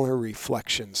similar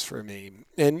reflections for me.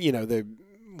 And,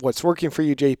 what's working for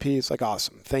you, JP, is like,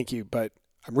 awesome, thank you. But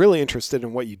I'm really interested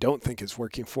in what you don't think is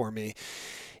working for me.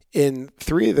 And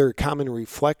 3 of their common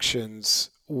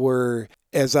reflections were,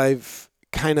 as I've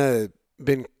kind of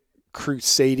been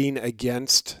crusading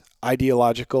against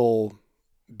ideological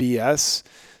BS,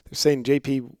 they're saying,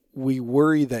 JP, we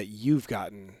worry that you've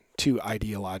gotten too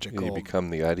ideological. You become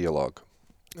the ideologue.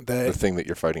 The thing that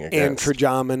you're fighting against.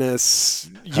 Androgynomous,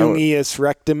 Jungius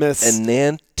rectimus.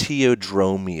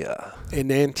 Enantiodromia.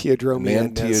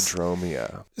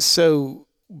 Enantiodromia. So,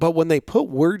 but when they put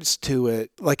words to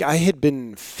it, like, I had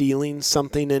been feeling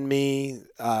something in me,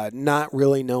 not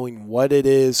really knowing what it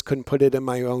is, couldn't put it in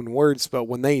my own words. But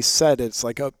when they said it, it's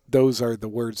like, oh, those are the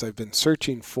words I've been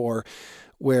searching for,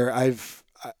 where I've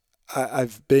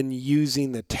been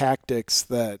using the tactics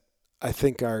that I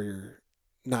think are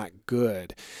not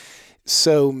good.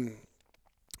 So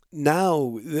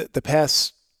now the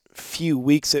past few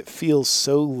weeks, it feels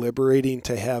so liberating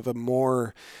to have a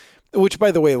more, which,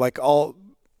 by the way, like, all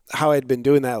how I'd been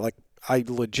doing that, like, I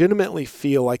legitimately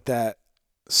feel like that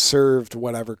served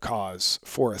whatever cause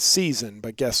for a season.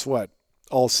 But guess what?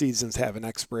 All seasons have an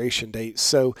expiration date.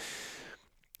 So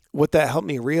what that helped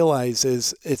me realize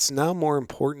is it's now more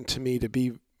important to me to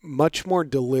be much more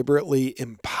deliberately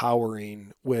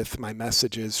empowering with my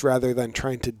messages rather than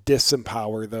trying to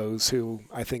disempower those who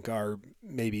I think are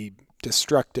maybe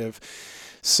destructive.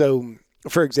 So,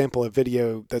 for example, a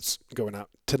video that's going out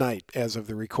tonight as of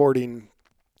the recording,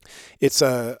 it's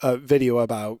a video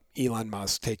about Elon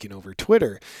Musk taking over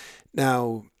Twitter.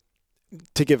 Now,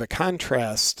 to give a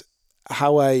contrast,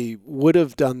 how I would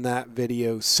have done that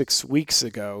video 6 weeks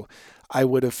ago, I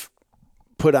would have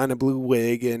put on a blue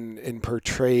wig and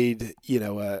portrayed,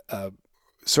 a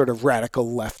sort of radical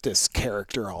leftist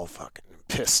character, all fucking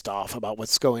pissed off about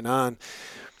what's going on.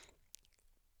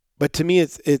 But to me,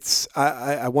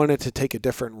 I wanted to take a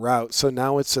different route. So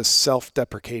now it's a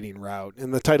self-deprecating route.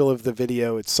 In the title of the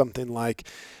video, it's something like,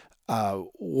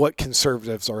 what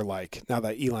conservatives are like now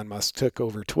that Elon Musk took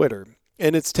over Twitter.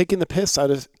 And it's taking the piss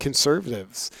out of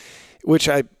conservatives, which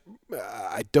I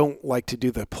don't like to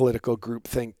do the political group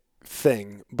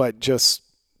thing, but just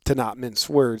to not mince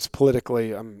words,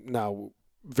 politically, I'm now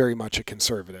very much a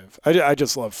conservative. I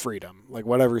just love freedom. Like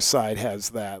whatever side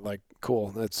has that, like, cool.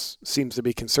 That seems to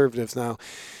be conservatives now.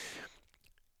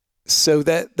 So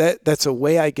that's a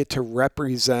way I get to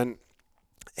represent,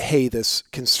 hey, this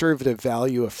conservative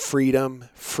value of freedom,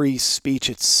 free speech,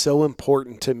 it's so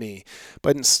important to me.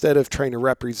 But instead of trying to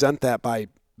represent that by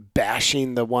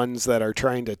bashing the ones that are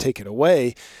trying to take it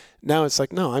away, now it's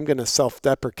like, no, I'm going to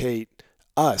self-deprecate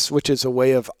us, which is a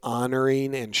way of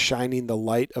honoring and shining the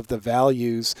light of the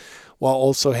values while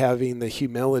also having the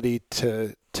humility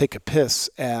to take a piss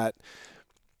at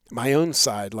my own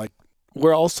side. Like,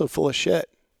 we're also full of shit.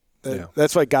 Yeah.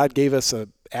 That's why God gave us a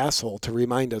asshole to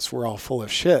remind us we're all full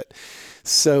of shit.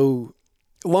 So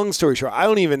long story short, I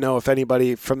don't even know if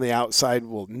anybody from the outside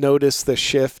will notice the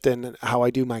shift in how I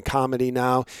do my comedy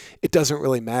now. It doesn't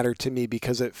really matter to me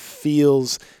because it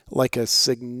feels like a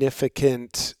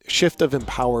significant shift of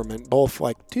empowerment, both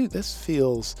like, dude, this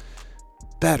feels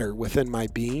better within my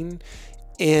being,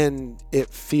 and it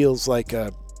feels like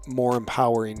a more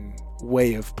empowering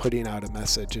way of putting out a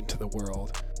message into the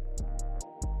world.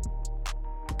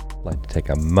 I'd like to take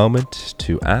a moment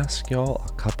to ask y'all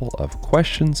a couple of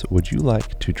questions. Would you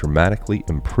like to dramatically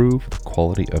improve the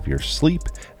quality of your sleep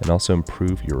and also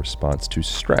improve your response to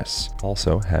stress?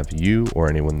 Also, have you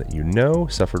or anyone that you know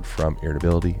suffered from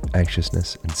irritability,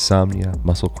 anxiousness, insomnia,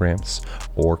 muscle cramps,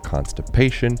 or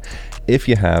constipation? If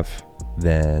you have,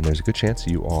 then there's a good chance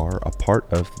you are a part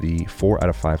of the 4 out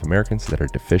of 5 Americans that are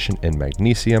deficient in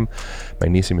magnesium.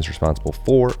 Magnesium is responsible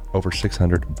for over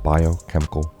 600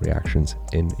 biochemical reactions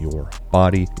in your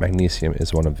body. Magnesium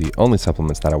is one of the only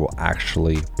supplements that I will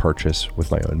actually purchase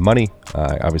with my own money.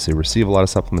 I obviously receive a lot of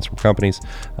supplements from companies.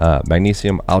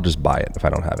 Magnesium, I'll just buy it if I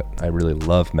don't have it. I really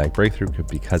love Mag Breakthrough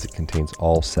because it contains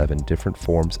all 7 different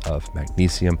forms of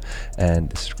magnesium, and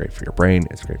this is great for your brain.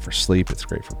 It's great for sleep. It's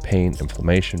great for pain,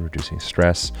 inflammation, reducing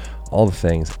stress, all the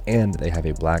things. And they have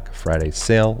a Black Friday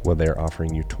sale where they're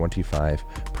offering you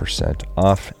 25%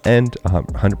 off and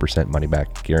 100% money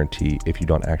back guarantee if you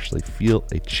don't actually feel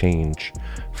a change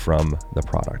from the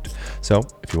product. So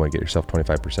if you want to get yourself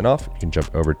 25% off, you can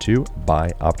jump over to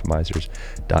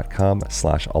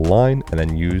buyoptimizers.com/align and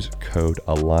then use code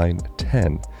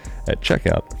ALIGN10 at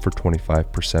checkout for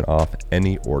 25% off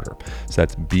any order. So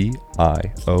that's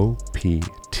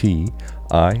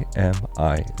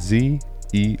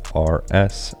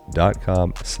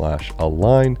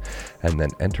biyoptimizers.com/align and then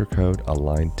enter code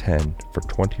ALIGN10 for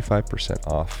 25%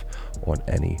 off on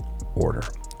any order.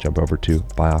 Jump over to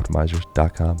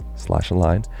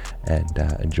buyoptimizers.com/align and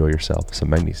enjoy yourself some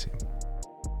magnesium.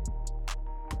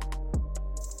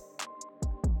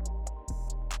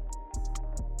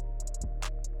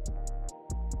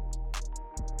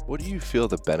 What do you feel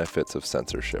the benefits of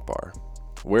censorship are?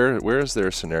 Where is there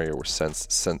a scenario where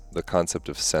the concept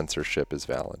of censorship is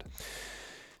valid?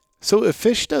 So a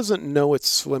fish doesn't know it's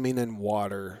swimming in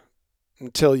water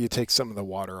until you take some of the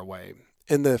water away.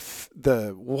 And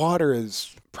the water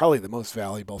is probably the most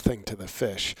valuable thing to the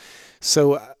fish.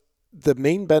 So the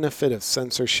main benefit of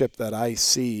censorship that I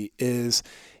see is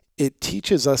it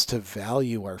teaches us to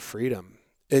value our freedom.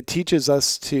 It teaches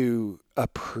us to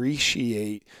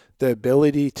appreciate the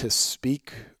ability to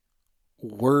speak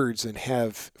words and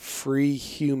have free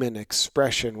human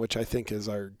expression, which I think is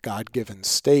our God-given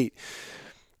state.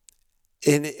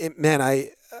 And man,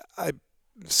 I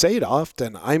say it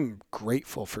often, I'm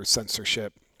grateful for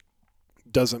censorship.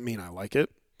 Doesn't mean I like it.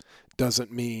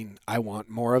 Doesn't mean I want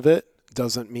more of it.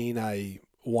 Doesn't mean I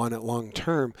want it long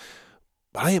term.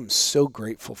 But I am so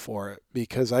grateful for it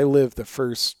because I lived the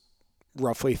first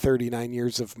roughly 39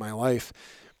 years of my life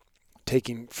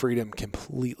taking freedom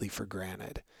completely for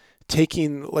granted.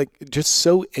 Taking, just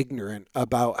so ignorant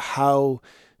about how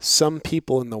some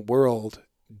people in the world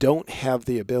don't have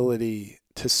the ability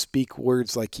to speak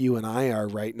words like you and I are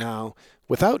right now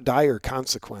without dire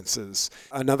consequences.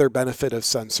 Another benefit of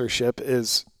censorship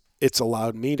is it's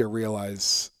allowed me to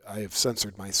realize I have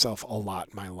censored myself a lot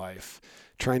in my life.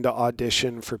 Trying to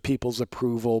audition for people's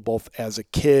approval, both as a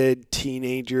kid,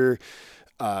 teenager,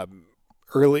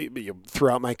 early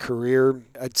throughout my career,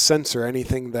 I'd censor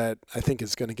anything that I think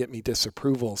is going to get me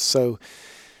disapproval. So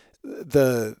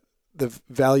the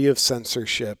value of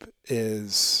censorship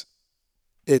is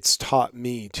it's taught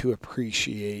me to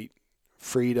appreciate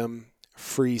freedom,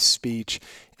 free speech,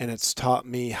 and it's taught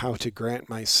me how to grant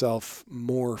myself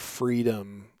more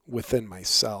freedom within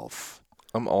myself.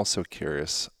 I'm also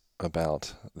curious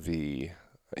about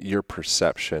your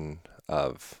perception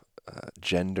of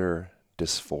gender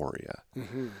dysphoria.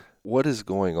 Mm-hmm. What is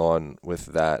going on with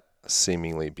that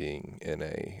seemingly being in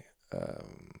an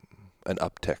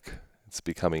uptick?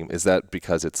 Is that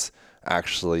because it's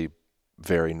actually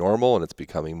very normal and it's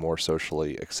becoming more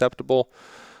socially acceptable?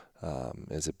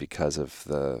 Is it because of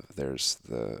there's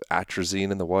the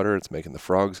atrazine in the water, it's making the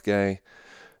frogs gay?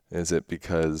 Is it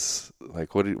because,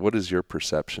 like, what is your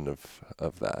perception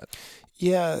of that?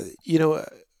 Yeah,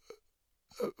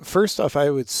 first off, I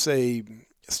would say,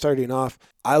 starting off,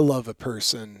 I love a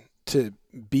person to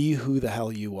be who the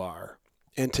hell you are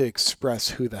and to express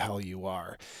who the hell you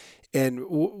are. And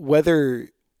whether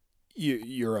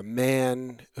you're a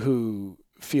man who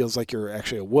feels like you're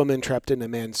actually a woman trapped in a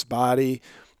man's body,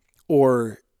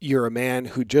 or you're a man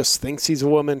who just thinks he's a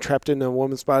woman trapped in a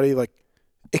woman's body, like,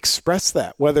 express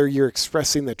that, whether you're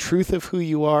expressing the truth of who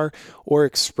you are or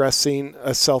expressing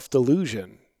a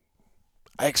self-delusion.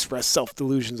 I express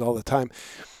self-delusions all the time.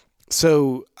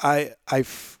 So I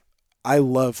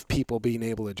love people being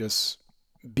able to just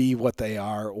be what they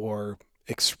are or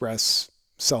express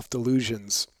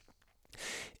self-delusions.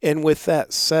 And with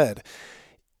that said,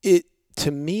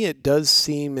 to me, it does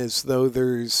seem as though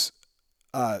there's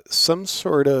some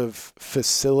sort of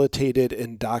facilitated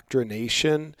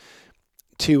indoctrination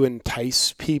to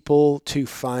entice people to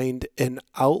find an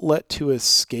outlet to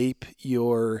escape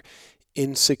your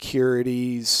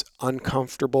insecurities,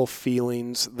 uncomfortable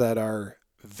feelings that are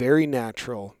very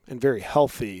natural and very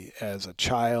healthy as a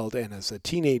child and as a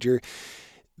teenager.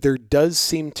 There does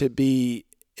seem to be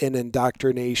an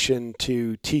indoctrination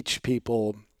to teach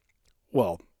people,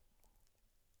 well,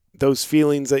 those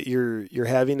feelings that you're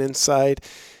having inside,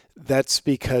 that's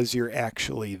because you're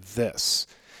actually this.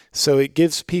 So it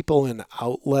gives people an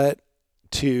outlet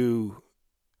to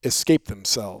escape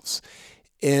themselves.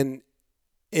 And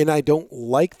I don't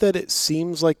like that it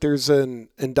seems like there's an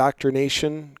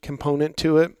indoctrination component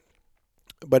to it,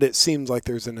 but it seems like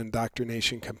there's an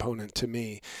indoctrination component to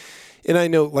me. And I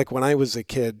know, like, when I was a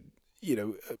kid,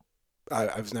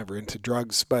 I was never into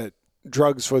drugs, but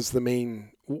drugs was the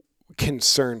main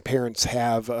concern parents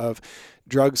have of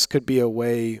drugs could be a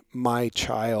way my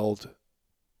child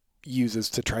uses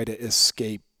to try to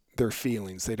escape their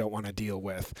feelings they don't want to deal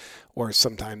with. Or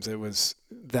sometimes it was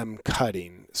them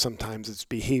cutting. Sometimes it's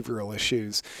behavioral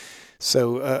issues.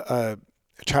 So a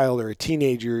child or a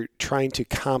teenager trying to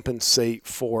compensate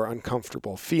for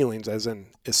uncomfortable feelings, as in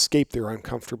escape their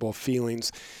uncomfortable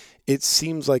feelings, it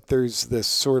seems like there's this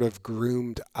sort of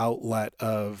groomed outlet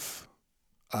of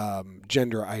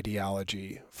gender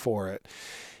ideology for it.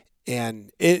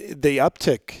 And the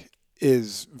uptick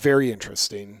is very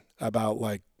interesting about,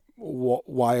 like,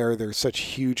 why are there such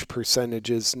huge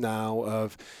percentages now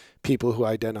of people who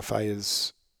identify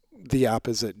as the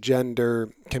opposite gender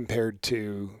compared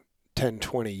to 10,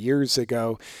 20 years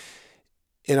ago.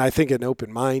 And I think an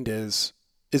open mind is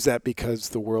that because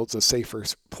the world's a safer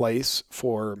place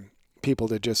for people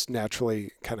to just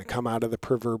naturally kind of come out of the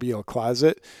proverbial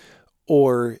closet?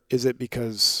 Or is it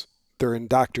because they're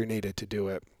indoctrinated to do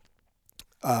it?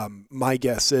 My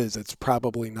guess is it's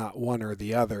probably not one or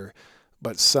the other,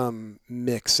 but some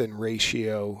mix and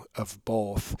ratio of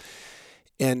both.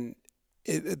 And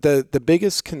the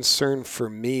biggest concern for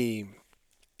me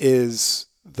is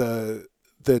the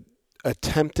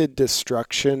attempted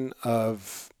destruction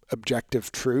of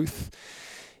objective truth.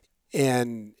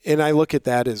 And I look at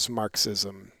that as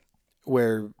Marxism,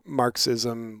 where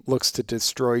Marxism looks to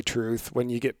destroy truth. When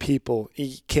you get people,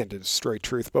 you can't destroy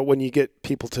truth, but when you get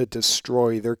people to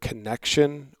destroy their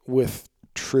connection with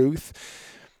truth,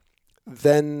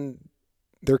 then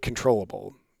they're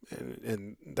controllable.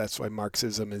 And that's why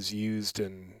Marxism is used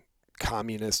in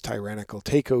communist tyrannical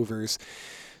takeovers.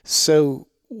 So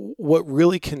what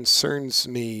really concerns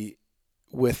me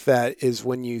with that is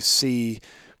when you see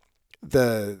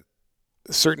the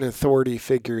certain authority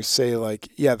figures say, like,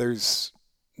 yeah, there's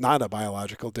not a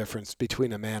biological difference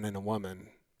between a man and a woman.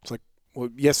 It's like,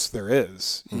 well, yes, there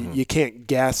is. Mm-hmm. You can't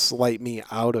gaslight me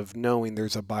out of knowing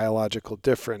there's a biological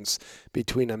difference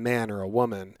between a man or a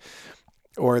woman.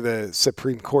 Or the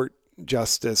Supreme Court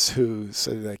justice who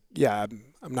said, like, yeah,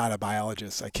 I'm not a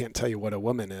biologist. I can't tell you what a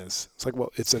woman is. It's like,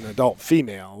 well, it's an adult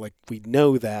female. Like, we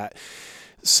know that.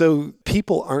 So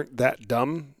people aren't that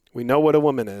dumb. We know what a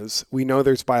woman is. We know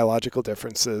there's biological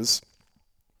differences.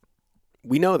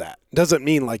 We know that. Doesn't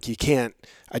mean, like, you can't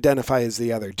identify as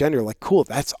the other gender. Like, cool,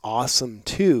 that's awesome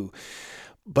too.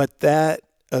 But that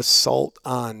assault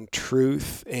on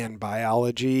truth and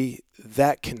biology,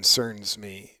 that concerns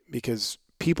me because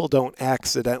people don't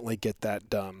accidentally get that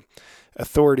dumb.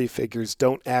 Authority figures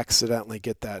don't accidentally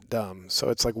get that dumb. So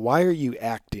it's like, why are you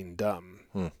acting dumb?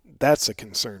 That's a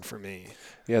concern for me.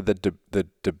 Yeah, the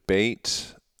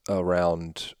debate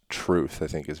around truth, I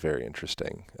think, is very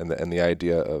interesting, and the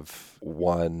idea of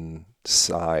one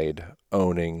side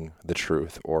owning the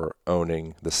truth or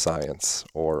owning the science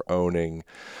or owning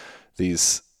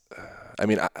these. I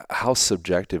mean, how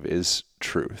subjective is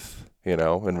truth?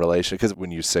 In relation, because when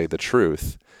you say the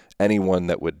truth, anyone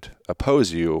that would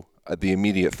oppose you, the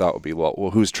immediate thought would be,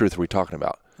 well, whose truth are we talking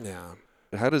about? Yeah.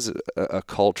 How does a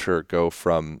culture go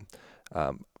from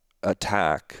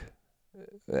attack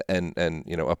and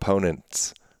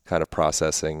opponents kind of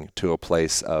processing to a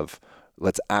place of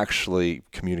let's actually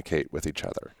communicate with each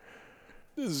other?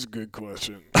 This is a good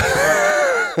question.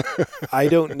 I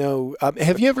don't know.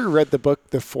 Have you ever read the book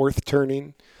The Fourth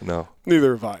Turning? No.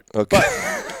 Neither have I. Okay.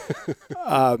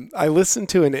 I listened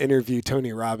to an interview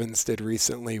Tony Robbins did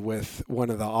recently with one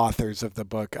of the authors of the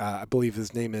book. I believe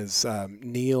his name is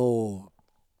Neil.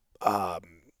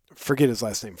 Forget his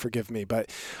last name. Forgive me,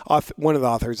 but one of the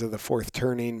authors of The Fourth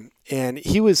Turning, and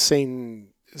he was saying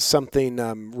something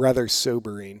rather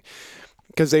sobering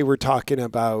because they were talking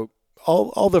about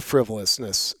all the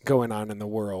frivolousness going on in the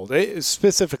world,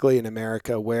 specifically in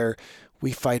America, where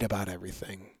we fight about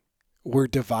everything. We're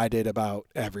divided about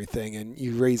everything. And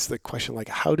you raise the question, like,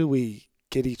 how do we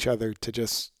get each other to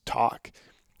just talk?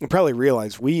 You probably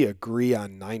realize we agree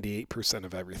on 98%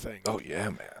 of everything. Oh, yeah,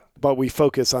 man. But we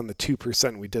focus on the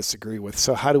 2% we disagree with.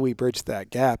 So how do we bridge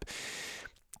that gap?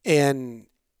 And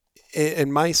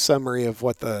in my summary of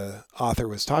what the author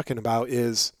was talking about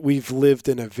is we've lived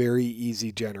in a very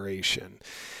easy generation.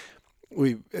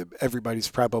 Everybody's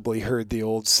probably heard the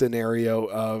old scenario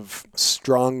of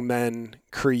strong men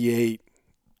create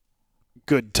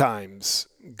good times.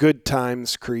 Good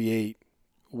times create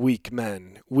weak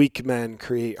men. Weak men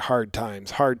create hard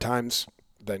times. Hard times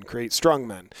then create strong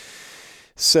men.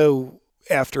 So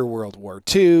after World War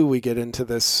II, we get into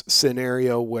this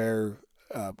scenario where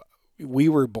we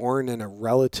were born in a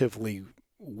relatively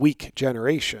weak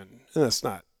generation. And that's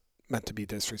not meant to be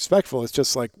disrespectful. It's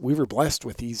just like we were blessed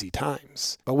with easy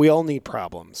times, but we all need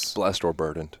problems. Blessed or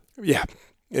burdened. Yeah,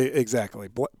 exactly.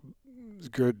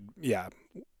 Good. Yeah.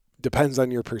 Depends on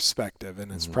your perspective,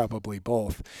 and it's probably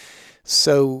both.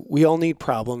 So we all need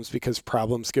problems because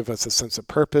problems give us a sense of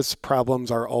purpose.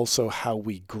 Problems are also how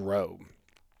we grow.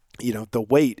 The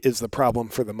weight is the problem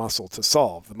for the muscle to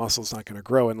solve. The muscle's not going to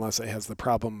grow unless it has the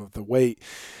problem of the weight.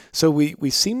 So we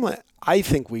seem like, I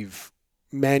think we've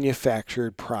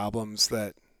manufactured problems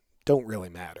that don't really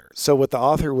matter. So what the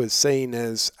author was saying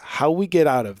is how we get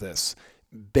out of this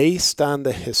based on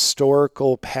the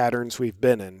historical patterns we've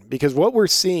been in. Because what we're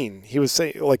seeing, he was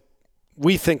saying, like,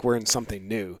 we think we're in something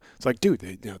new. It's like, dude,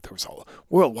 there was a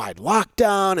worldwide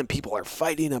lockdown and people are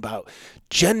fighting about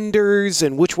genders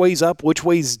and which way's up, which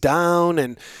way's down,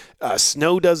 and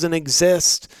snow doesn't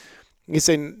exist. He's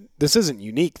saying this isn't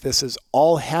unique. This has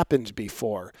all happened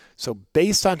before. So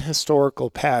based on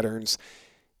historical patterns,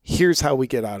 here's how we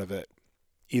get out of it.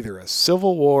 Either a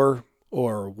civil war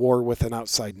or a war with an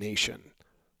outside nation.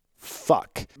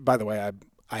 Fuck. By the way,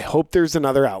 I hope there's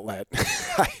another outlet.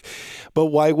 But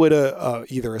why would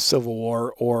either a civil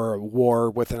war or a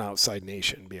war with an outside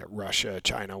nation, be it Russia,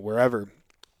 China, wherever,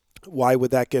 why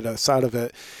would that get us out of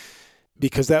it?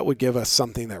 Because that would give us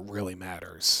something that really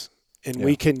matters. And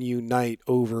we can unite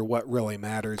over what really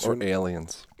matters. Or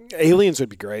aliens. Aliens would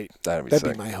be great. That'd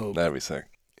be my hope. That'd be sick.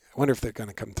 I wonder if they're going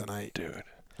to come tonight. Dude,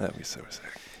 that'd be so sick.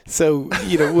 So,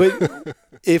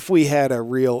 if we had a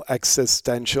real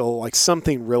existential, like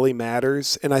something really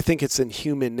matters, and I think it's in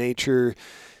human nature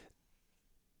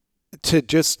to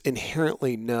just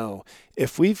inherently know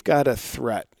if we've got a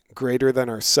threat greater than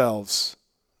ourselves,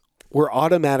 we're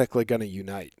automatically going to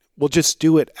unite. We'll just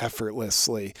do it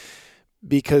effortlessly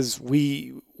because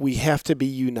we have to be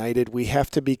united. We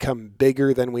have to become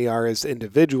bigger than we are as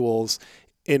individuals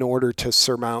in order to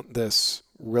surmount this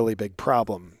really big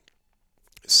problem.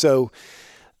 So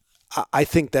I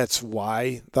think that's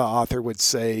why the author would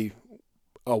say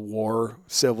a war,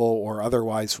 civil or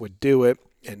otherwise, would do it.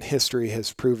 And history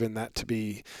has proven that to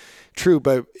be true.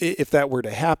 But if that were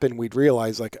to happen, we'd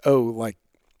realize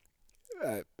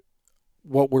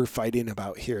what we're fighting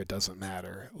about here, it doesn't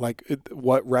matter. Like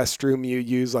what restroom you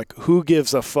use, like who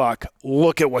gives a fuck?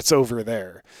 Look at what's over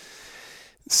there.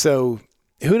 So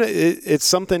it's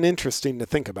something interesting to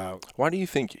think about. Why do you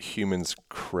think humans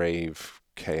crave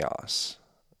chaos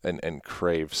and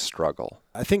crave struggle?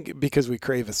 I think because we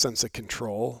crave a sense of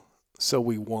control. so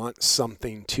we want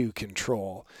something to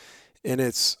control. And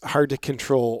it's hard to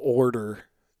control order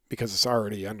because it's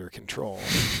already under control.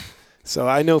 So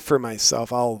I know for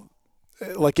myself,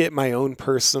 like at my own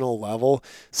personal level,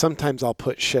 sometimes I'll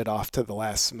put shit off to the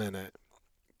last minute.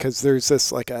 Because there's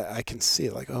this, like, I can see,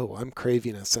 like, oh, I'm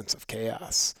craving a sense of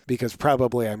chaos. Because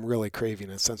probably I'm really craving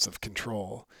a sense of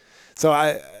control. So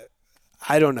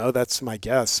I don't know, that's my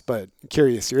guess, but I'm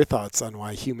curious your thoughts on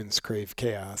why humans crave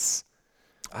chaos.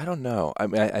 I don't know. I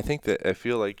mean, I think that I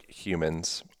feel like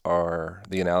humans are,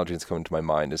 the analogy that's coming to my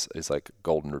mind is like a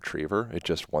golden retriever. It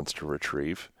just wants to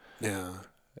retrieve, Yeah.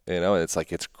 and it's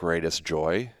like its greatest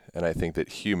joy. And I think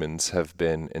that humans have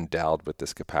been endowed with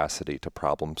this capacity to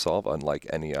problem solve, unlike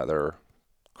any other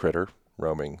critter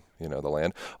roaming, the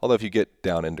land. Although if you get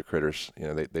down into critters,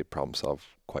 they problem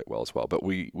solve quite well as well. But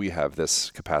we have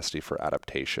this capacity for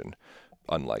adaptation,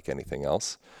 unlike anything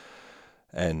else.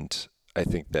 And I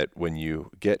think that when you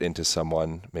get into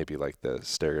someone, maybe like the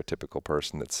stereotypical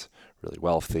person that's really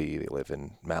wealthy, they live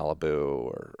in Malibu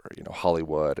or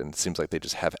Hollywood, and it seems like they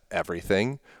just have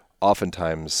everything.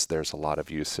 Oftentimes there's a lot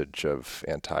of usage of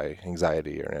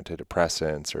anti-anxiety or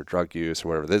antidepressants or drug use or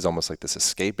whatever. There's almost like this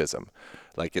escapism,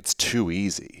 like it's too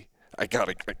easy. I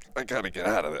gotta get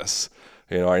out of this.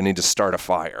 I need to start a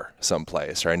fire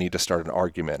someplace, or I need to start an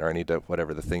argument, or I need to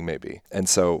whatever the thing may be. And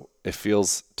so it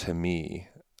feels to me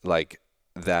like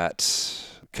that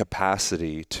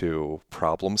capacity to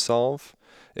problem solve,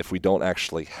 if we don't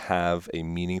actually have a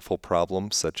meaningful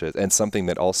problem, such as, and something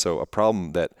that also a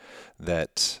problem that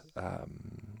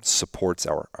supports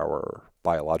our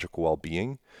biological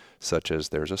well-being, such as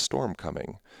there's a storm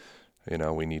coming.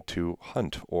 We need to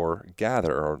hunt or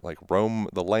gather or like roam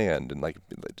the land and like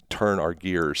turn our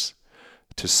gears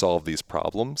to solve these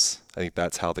problems. I think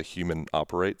that's how the human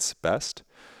operates best.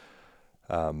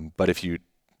 But if you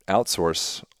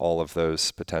outsource all of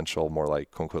those potential more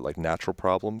like quote unquote like natural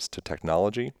problems to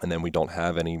technology, and then we don't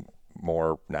have any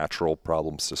more natural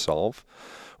problems to solve,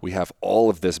 we have all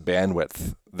of this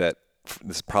bandwidth,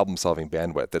 this problem solving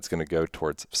bandwidth that's going to go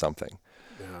towards something.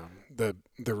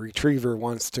 The retriever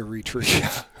wants to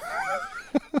retrieve.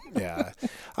 Yeah.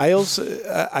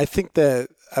 I think that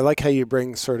I like how you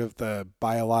bring sort of the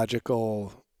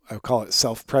biological, I would call it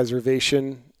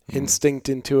self-preservation instinct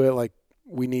into it. Like,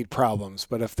 we need problems,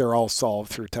 but if they're all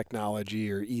solved through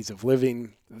technology or ease of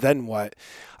living, then what?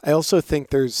 I also think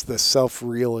there's the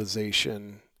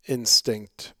self-realization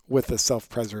instinct with the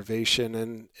self-preservation,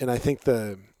 and I think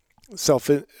the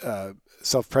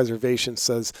self-preservation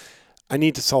says, I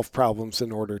need to solve problems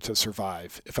in order to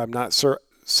survive. If I'm not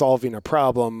solving a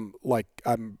problem, like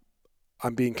I'm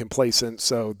being complacent,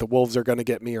 so the wolves are going to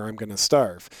get me or I'm going to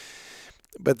starve.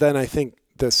 But then I think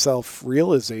the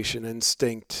self-realization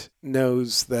instinct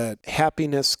knows that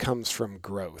happiness comes from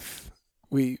growth.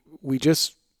 We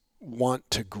just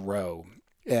want to grow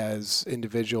as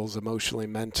individuals emotionally,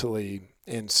 mentally,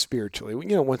 and spiritually.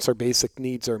 Once our basic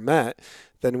needs are met,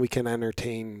 then we can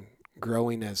entertain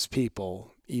growing as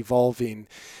people, evolving,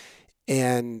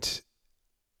 and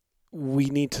we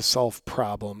need to solve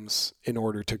problems in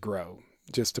order to grow.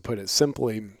 Just to put it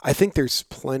simply, I think there's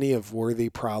plenty of worthy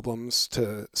problems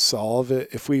to solve.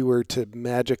 If we were to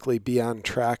magically be on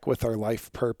track with our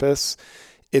life purpose,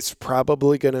 it's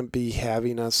probably going to be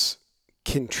having us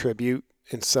contribute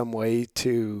in some way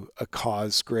to a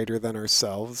cause greater than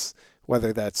ourselves,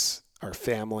 whether that's our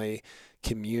family,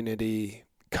 community,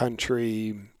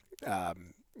 country,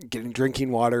 getting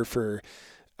drinking water for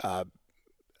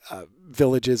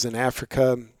villages in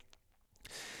Africa.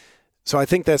 So I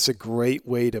think that's a great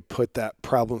way to put that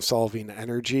problem-solving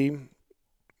energy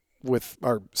with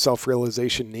our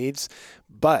self-realization needs.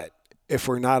 But if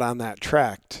we're not on that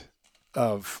track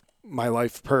of my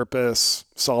life purpose,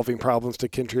 solving problems to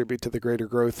contribute to the greater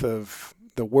growth of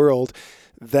the world,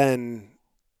 then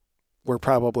we're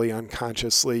probably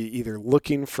unconsciously either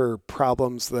looking for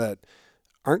problems that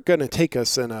aren't going to take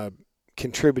us in a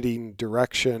contributing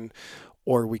direction,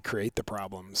 or we create the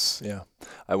problems. Yeah.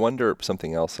 I wonder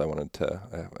something else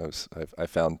I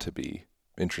found to be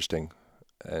interesting,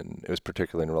 and it was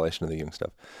particularly in relation to the Jung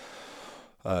stuff,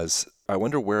 is I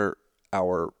wonder where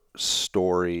our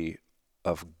story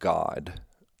of God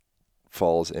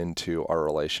falls into our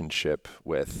relationship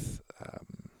with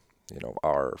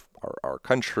our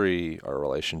country, our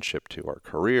relationship to our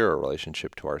career, our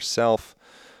relationship to ourself,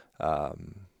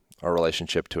 our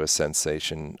relationship to a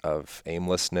sensation of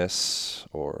aimlessness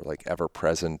or like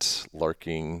ever-present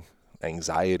lurking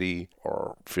anxiety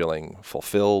or feeling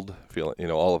fulfilled,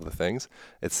 all of the things.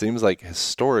 It seems like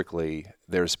historically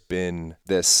there's been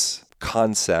this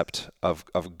concept of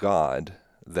God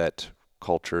that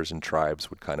cultures and tribes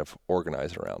would kind of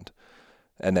organize around.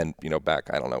 And then, back,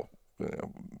 I don't know,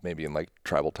 maybe in like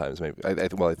tribal times, maybe, I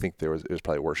think it was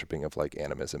probably worshiping of like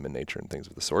animism in nature and things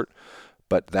of the sort.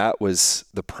 But that was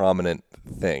the prominent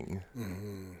thing.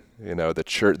 Mm-hmm. The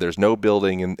church, there's no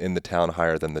building in the town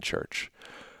higher than the church.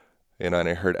 And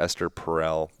I heard Esther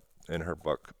Perel in her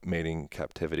book, Mating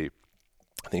Captivity,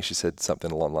 I think she said something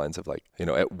along the lines of like,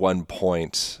 at one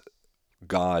point,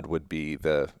 God would be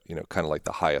the, kind of like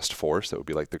the highest force. That would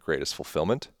be like the greatest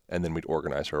fulfillment. And then we'd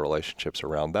organize our relationships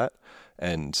around that.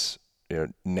 And,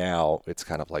 now it's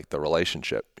kind of like the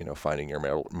relationship, finding your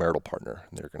marital partner.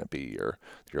 And they're going to be your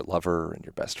lover and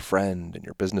your best friend and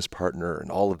your business partner and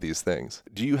all of these things.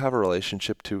 Do you have a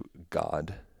relationship to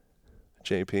God,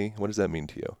 JP? What does that mean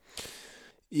to you?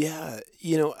 Yeah,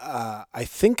 I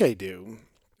think I do.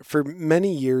 For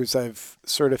many years, I've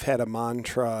sort of had a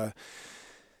mantra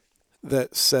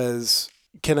that says,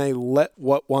 can I let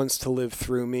what wants to live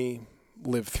through me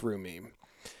live through me?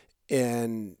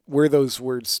 And where those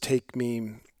words take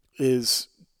me is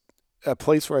a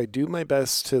place where I do my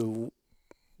best to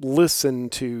listen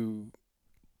to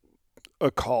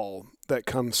a call that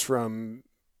comes from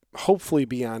hopefully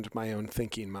beyond my own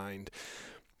thinking mind,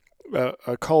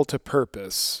 a call to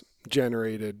purpose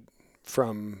generated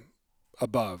from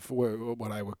above,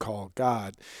 what I would call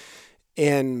God.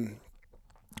 And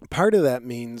part of that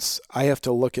means I have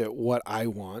to look at what I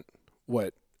want,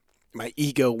 what my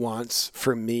ego wants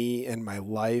for me and my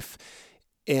life.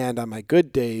 And on my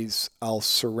good days, I'll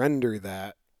surrender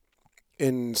that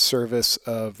in service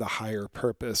of the higher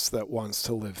purpose that wants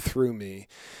to live through me.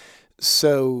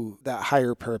 So that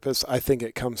higher purpose, I think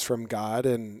it comes from God,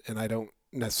 and I don't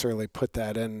necessarily put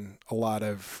that in a lot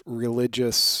of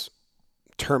religious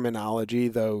terminology,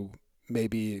 though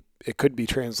maybe it could be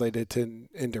translated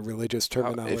into religious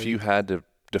terminology. If you had to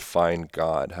define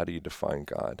God, how do you define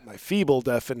God? My feeble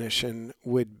definition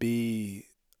would be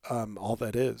all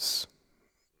that is.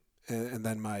 And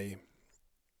then my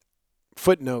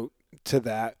footnote to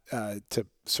that, to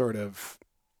sort of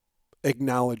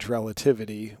acknowledge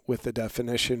relativity with the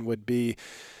definition, would be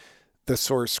the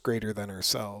source greater than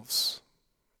ourselves.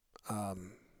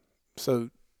 So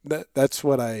that's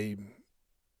what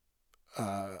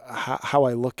how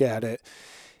I look at it.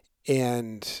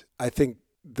 And I think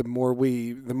the more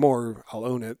I'll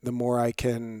own it, the more I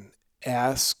can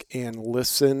ask and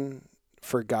listen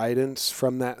for guidance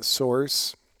from that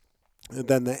source, and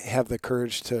then have the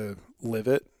courage to live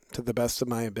it to the best of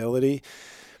my ability,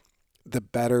 the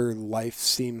better life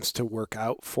seems to work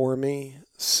out for me.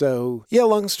 So yeah,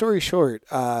 long story short,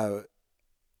 I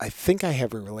think I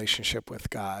have a relationship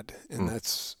with God, and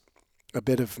that's a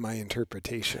bit of my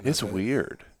interpretation. It's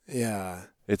weird. Yeah.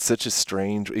 It's such a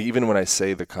strange, even when I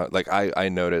say I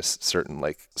notice certain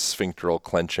like sphincteral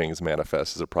clenchings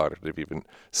manifest as a product of even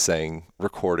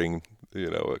recording,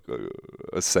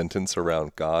 a sentence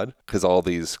around God, because all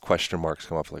these question marks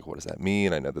come up, like, what does that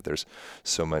mean? I know that there's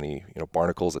so many,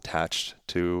 barnacles attached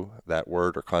to that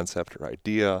word or concept or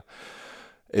idea.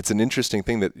 It's an interesting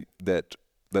thing that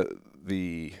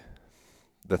the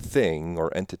thing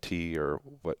or entity or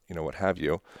what have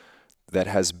you, that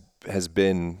has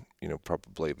been,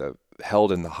 probably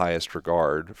held in the highest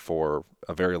regard for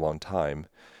a very long time.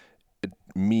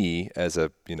 Me as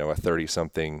a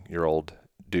 30-something year old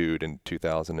dude in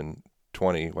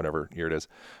 2020, whatever year it is,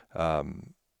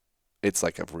 it's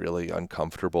like a really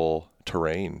uncomfortable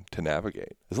terrain to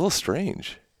navigate. It's a little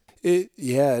strange. It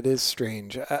is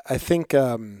strange. I think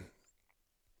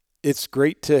it's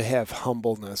great to have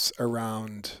humbleness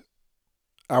around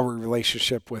our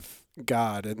relationship with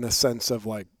God, in the sense of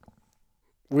like,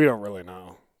 we don't really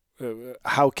know.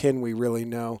 How can we really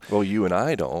know? Well, you and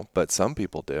I don't, but some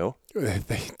people do.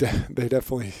 They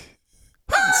definitely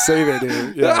say they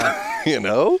do.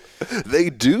 Yeah. They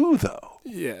do though.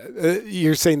 Yeah.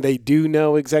 You're saying they do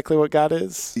know exactly what God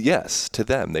is? Yes, to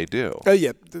them they do. Oh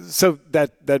yeah. So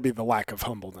that'd be the lack of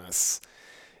humbleness,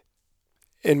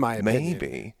 in my opinion.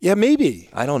 Maybe. Yeah, maybe.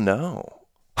 I don't know.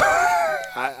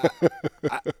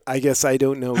 I guess I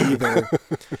don't know either.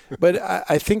 But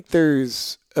I think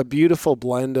there's a beautiful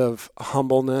blend of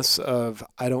humbleness, of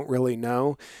I don't really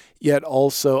know, yet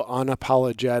also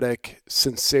unapologetic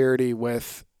sincerity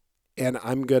with, and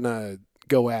I'm going to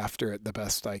go after it the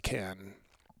best I can,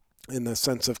 in the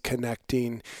sense of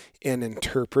connecting and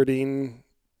interpreting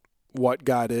what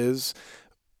God is,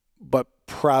 but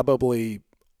probably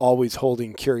always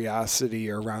holding curiosity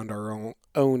around our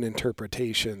own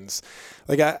interpretations.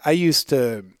 Like I used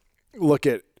to look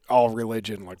at all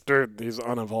religion like, these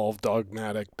unevolved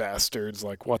dogmatic bastards,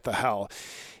 like what the hell.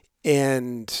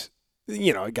 And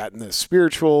I got in the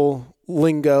spiritual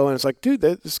lingo, and it's like, dude,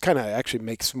 this kind of actually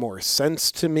makes more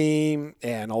sense to me,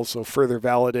 and also further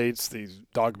validates these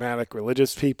dogmatic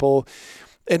religious people.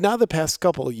 And now the past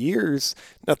couple of years,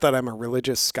 not that I'm a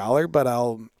religious scholar, but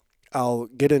I'll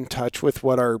get in touch with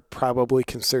what are probably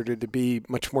considered to be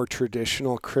much more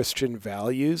traditional Christian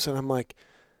values, and I'm like,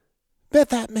 bet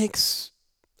that makes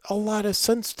a lot of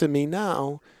sense to me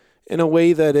now in a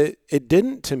way that it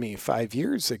didn't to me 5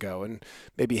 years ago. And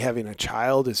maybe having a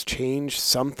child has changed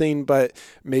something, but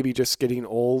maybe just getting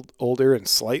older and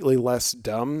slightly less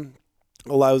dumb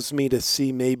allows me to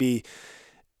see maybe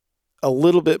a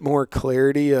little bit more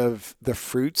clarity of the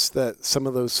fruits that some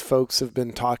of those folks have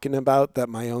been talking about that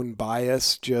my own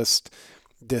bias just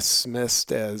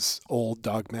dismissed as old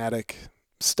dogmatic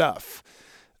stuff.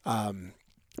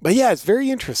 But yeah, it's very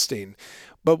interesting.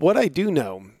 But what I do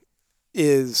know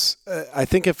is I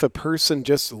think if a person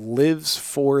just lives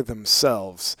for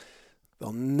themselves,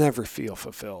 they'll never feel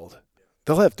fulfilled.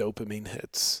 They'll have dopamine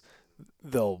hits.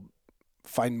 They'll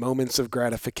find moments of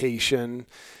gratification.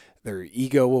 Their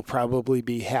ego will probably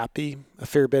be happy a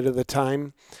fair bit of the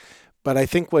time. But I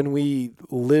think when we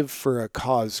live for a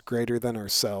cause greater than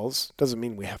ourselves, doesn't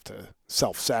mean we have to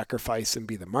self-sacrifice and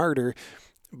be the martyr,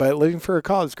 but living for a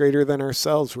cause greater than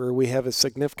ourselves, where we have a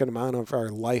significant amount of our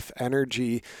life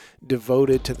energy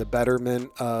devoted to the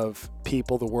betterment of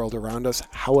people, the world around us,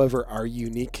 however our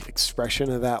unique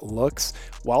expression of that looks,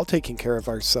 while taking care of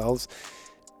ourselves,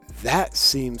 that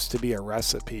seems to be a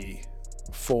recipe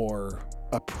for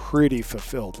a pretty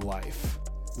fulfilled life,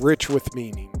 rich with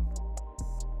meaning.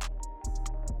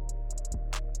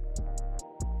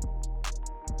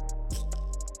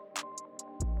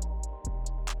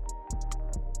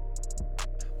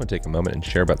 I'm going to take a moment and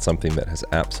share about something that has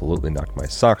absolutely knocked my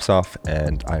socks off,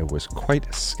 and I was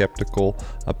quite skeptical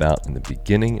about in the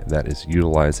beginning. That is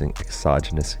utilizing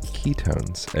exogenous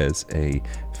ketones as a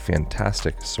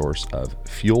fantastic source of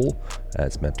fuel,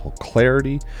 as mental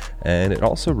clarity, and it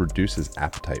also reduces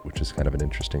appetite, which is kind of an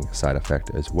interesting side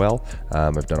effect as well.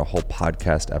 I've done a whole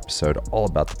podcast episode all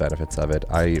about the benefits of it.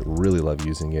 I really love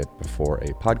using it before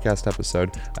a podcast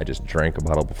episode. I just drank a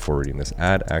bottle before reading this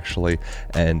ad, actually,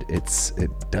 and it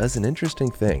does an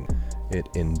interesting thing. It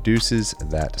induces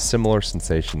that similar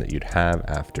sensation that you'd have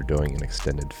after doing an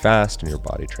extended fast and your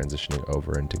body transitioning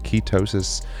over into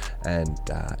ketosis. And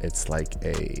it's like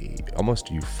a almost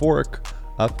euphoric,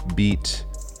 upbeat,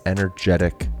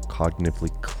 energetic, cognitively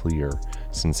clear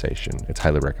sensation. It's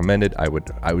highly recommended. I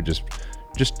would just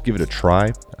give it a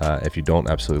try. If you don't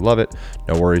absolutely love it,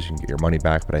 no worries, you can get your money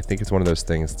back. But I think it's one of those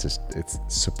things, it's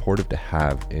supportive to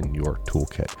have in your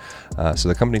toolkit. So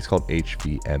the company's called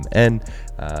HVMN.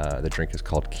 The drink is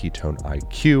called Ketone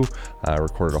IQ. I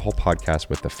recorded a whole podcast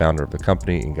with the founder of the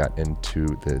company and got into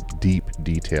the deep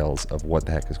details of what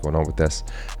the heck is going on with this.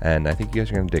 And I think you guys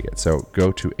are going to dig it. So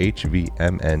go to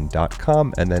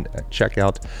hvmn.com and then at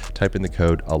checkout, type in the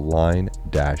code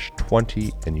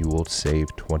Align-20 and you will save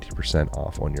 20%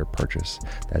 off on your purchase.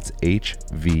 That's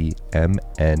hvmn.com,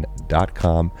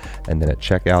 and then at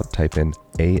checkout type in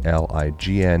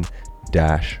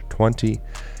ALIGN-20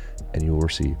 and you will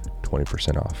receive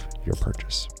 20% off your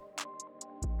purchase.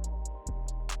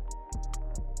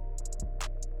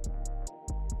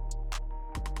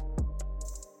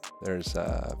 There's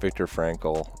Viktor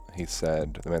Frankl. He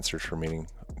said, the Man's Search for Meaning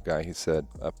guy, he said,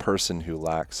 a person who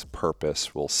lacks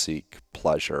purpose will seek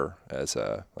pleasure as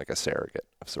a surrogate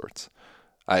of sorts.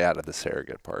 I added the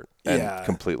surrogate part and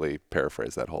completely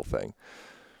paraphrased that whole thing.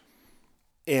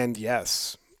 And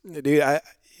yes, dude,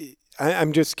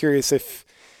 I'm just curious if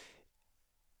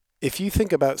you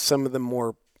think about some of the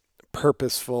more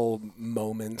purposeful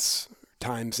moments,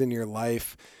 times in your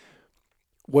life,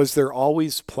 was there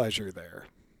always pleasure there?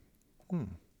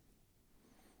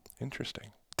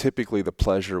 Interesting. Typically the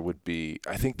pleasure would be,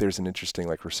 I think there's an interesting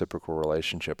reciprocal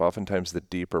relationship. Oftentimes the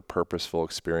deeper purposeful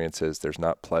experiences, there's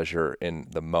not pleasure in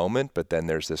the moment, but then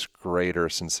there's this greater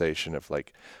sensation of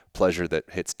pleasure that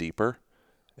hits deeper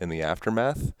in the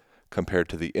aftermath, compared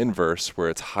to the inverse where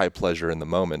it's high pleasure in the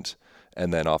moment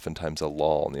and then oftentimes a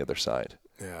lull on the other side.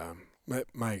 Yeah,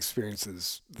 my experience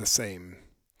is the same.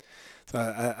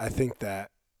 So I think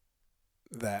that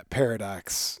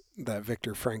paradox that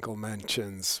Viktor Frankl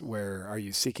mentions, where are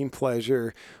you seeking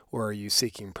pleasure or are you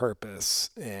seeking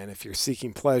purpose? And if you're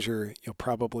seeking pleasure, you'll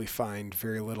probably find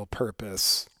very little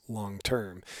purpose long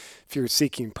term. If you're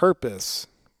seeking purpose,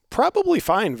 probably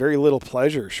find very little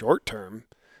pleasure short term,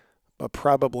 but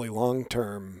probably long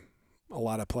term, a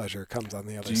lot of pleasure comes on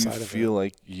the other side of it. Do you feel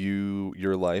like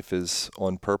your life is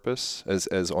on purpose,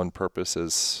 as on purpose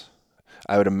as...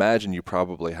 I would imagine you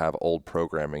probably have old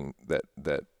programming that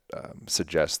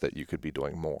suggests that you could be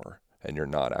doing more and you're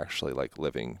not actually like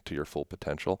living to your full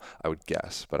potential. I would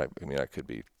guess, but I mean, I could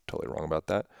be totally wrong about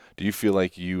that. Do you feel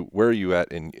like where are you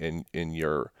at in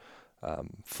your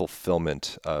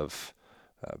fulfillment of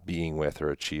being with or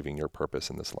achieving your purpose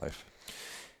in this life?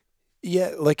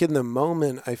 Yeah, like in the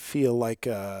moment, I feel like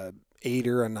a 8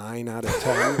 or a 9 out of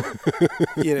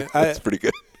 10. That's pretty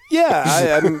good.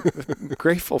 Yeah, I'm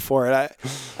grateful for it.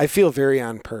 I feel very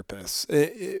on purpose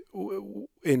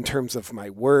in terms of my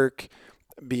work,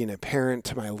 being a parent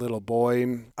to my little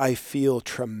boy. I feel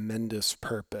tremendous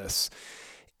purpose.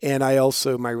 And I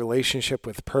also, my relationship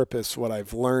with purpose, what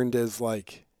I've learned is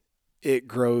like it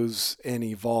grows and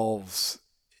evolves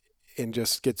and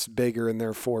just gets bigger and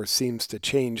therefore seems to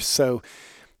change. So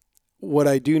what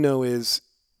I do know is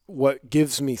what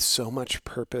gives me so much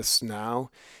purpose now,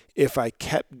 if I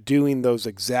kept doing those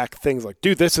exact things, like,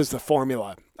 dude, this is the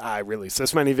formula. I release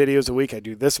this many videos a week. I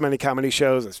do this many comedy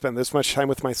shows. I spend this much time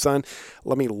with my son.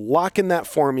 Let me lock in that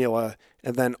formula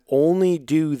and then only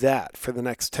do that for the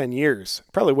next 10 years.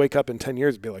 Probably wake up in 10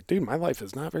 years and be like, dude, my life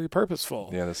is not very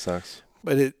purposeful. Yeah, that sucks.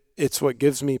 But it's what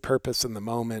gives me purpose in the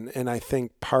moment. And I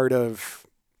think part of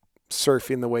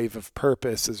surfing the wave of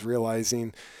purpose is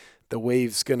realizing the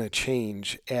wave's going to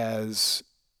change as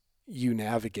you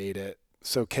navigate it.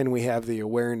 So can we have the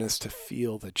awareness to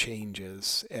feel the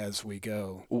changes as we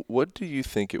go? What do you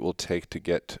think it will take to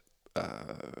get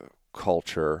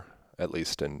culture, at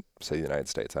least in, say, the United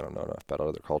States? I don't know enough about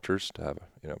other cultures to have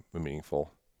a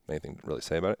meaningful anything to really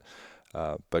say about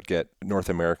it, but get North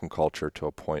American culture to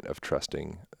a point of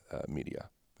trusting media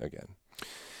again.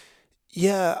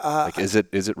 Yeah. Is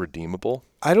it redeemable?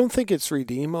 I don't think it's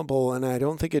redeemable, and I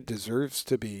don't think it deserves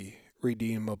to be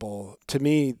redeemable. To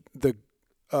me,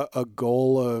 a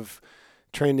goal of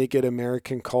trying to get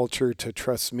American culture to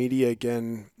trust media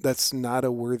again, that's not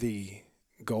a worthy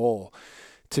goal.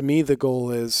 To me, the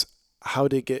goal is how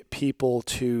to get people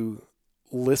to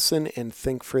listen and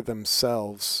think for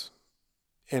themselves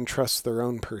and trust their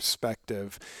own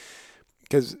perspective.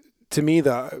 Because to me,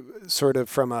 the sort of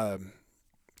from a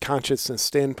consciousness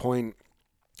standpoint,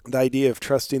 the idea of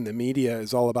trusting the media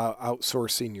is all about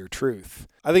outsourcing your truth.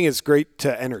 I think it's great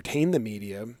to entertain the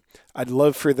media. I'd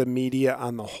love for the media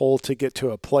on the whole to get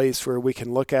to a place where we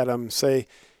can look at them and say,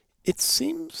 it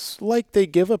seems like they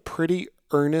give a pretty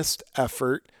earnest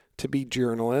effort to be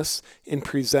journalists and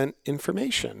present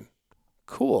information.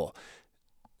 Cool.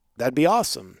 That'd be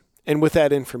awesome. And with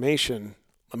that information,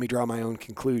 let me draw my own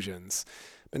conclusions.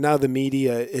 But now the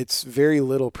media, it's very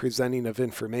little presenting of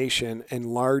information and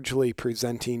largely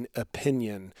presenting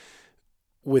opinion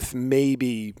with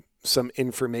maybe some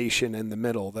information in the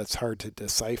middle that's hard to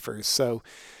decipher. So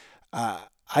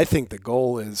I think the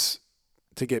goal is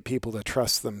to get people to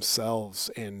trust themselves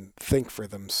and think for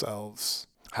themselves.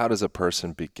 How does a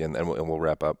person begin? And we'll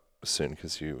wrap up soon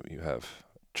because you have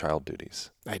child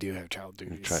duties. I do have child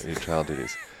duties. Your child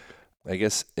duties. I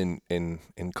guess in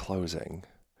closing,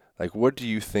 like, what do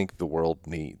you think the world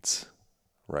needs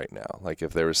right now? Like,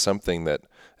 if there was something that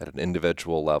at an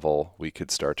individual level we could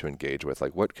start to engage with,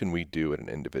 like, what can we do at an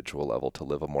individual level to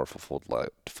live a more fulfilled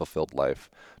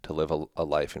life, to live a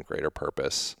life in greater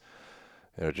purpose,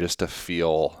 just to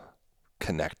feel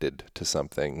connected to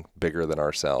something bigger than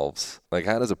ourselves? Like,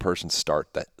 how does a person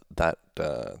start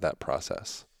that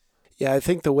process? Yeah, I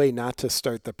think the way not to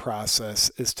start the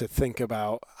process is to think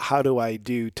about, how do I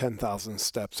do 10,000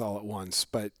 steps all at once?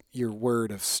 But your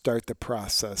word of start the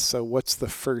process. So what's the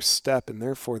first step, and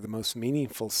therefore the most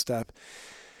meaningful step?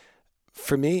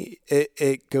 For me,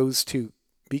 it goes to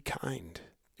be kind.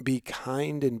 Be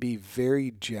kind and be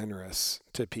very generous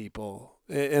to people.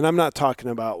 And I'm not talking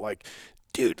about like,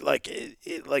 dude, like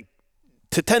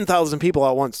to 10,000 people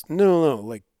at once. No.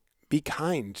 Like, be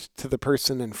kind to the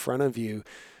person in front of you.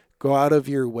 Go out of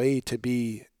your way to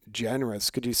be generous.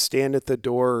 Could you stand at the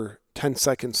door 10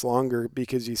 seconds longer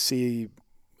because you see,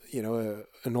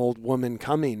 an old woman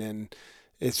coming, and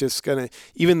it's just going to,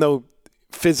 even though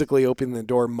physically opening the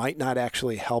door might not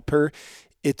actually help her,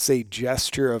 it's a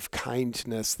gesture of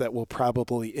kindness that will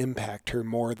probably impact her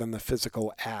more than the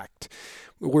physical act.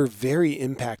 We're very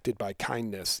impacted by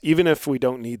kindness, even if we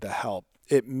don't need the help.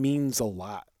 It means a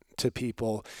lot to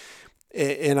people.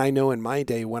 And I know in my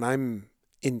day, when I'm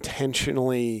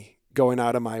intentionally going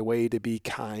out of my way to be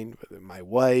kind with my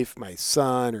wife, my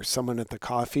son, or someone at the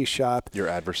coffee shop. Your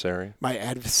adversary? My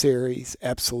adversaries,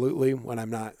 absolutely, when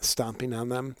I'm not stomping on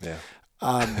them.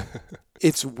 Yeah.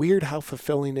 It's weird how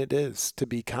fulfilling it is to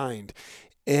be kind.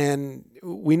 And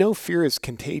we know fear is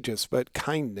contagious, but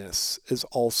kindness is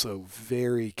also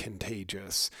very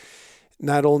contagious.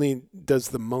 Not only does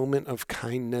the moment of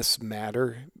kindness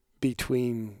matter,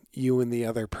 between you and the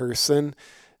other person,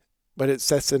 but it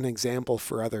sets an example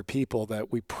for other people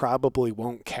that we probably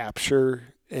won't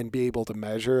capture and be able to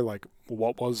measure, like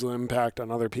what was the impact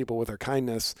on other people with our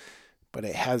kindness, but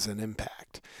it has an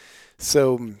impact.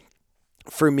 So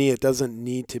for me, it doesn't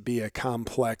need to be a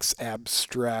complex,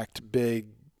 abstract, big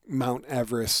Mount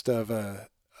Everest of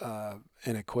an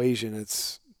equation.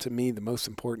 It's, to me, the most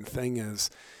important thing is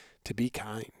to be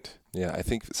kind. Yeah, I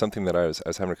think something that I was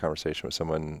having a conversation with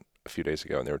someone a few days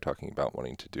ago, and they were talking about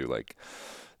wanting to do, like,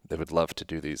 they would love to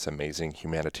do these amazing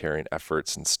humanitarian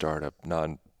efforts and start a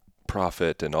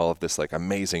non-profit and all of this like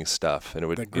amazing stuff, and it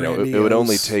would it would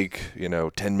only take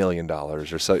 $10 million or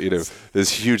so,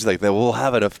 this huge, like, that we'll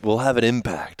have an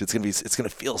impact. It's gonna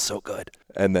feel so good.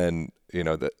 And then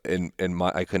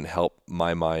I couldn't help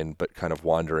my mind but kind of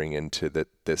wandering into that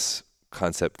this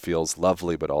concept feels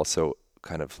lovely but also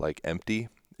kind of like empty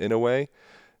in a way,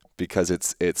 because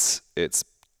it's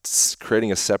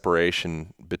creating a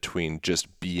separation between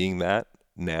just being that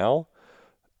now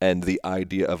and the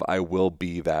idea of I will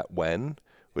be that when,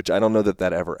 which I don't know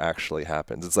that ever actually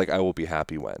happens. It's like I will be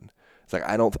happy when. It's like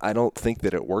I don't think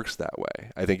that it works that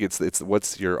way. I think it's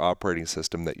what's your operating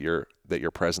system that you're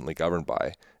presently governed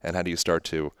by, and how do you start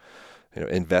to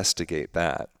investigate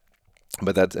that.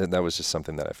 But that was just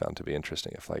something that I found to be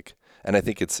interesting. And I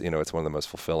think it's one of the most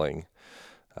fulfilling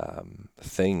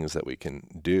things that we can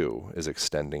do is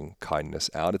extending kindness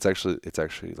out. It's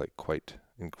actually like quite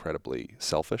incredibly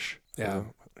selfish. Yeah.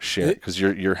 Share, because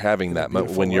you're having that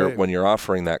when you're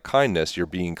offering that kindness, you're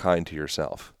being kind to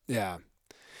yourself. Yeah.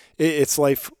 It's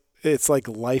like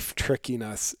life tricking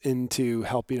us into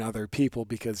helping other people,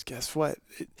 because guess what?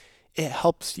 It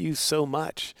helps you so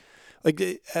much.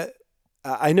 Like,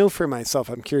 I know for myself,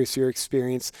 I'm curious your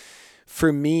experience.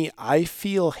 For me, I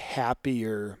feel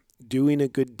happier doing a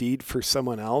good deed for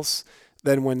someone else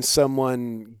than when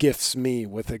someone gifts me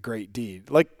with a great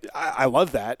deed. Like, I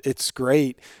love that. It's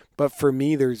great. But for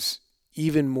me, there's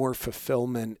even more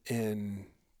fulfillment in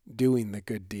doing the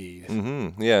good deed.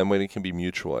 Mm-hmm. Yeah, and when it can be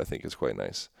mutual, I think is quite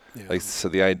nice. Yeah. Like, so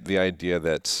the idea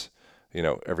that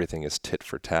everything is tit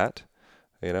for tat,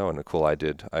 and cool, I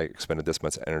expended this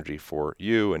much energy for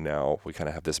you, and now we kind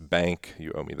of have this bank.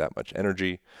 You owe me that much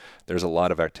energy. There's a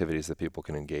lot of activities that people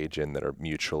can engage in that are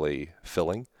mutually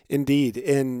filling. Indeed,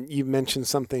 and you mentioned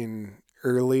something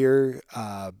earlier.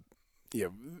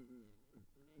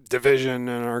 Division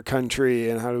in our country,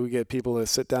 and how do we get people to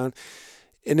sit down?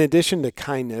 In addition to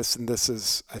kindness, and this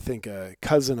is, I think, a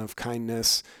cousin of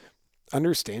kindness,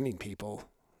 understanding people,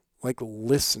 like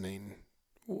listening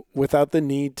without the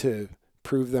need to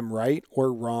prove them right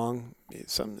or wrong,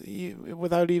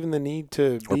 without even the need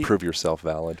to prove yourself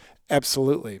valid.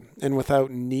 Absolutely. And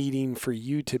without needing for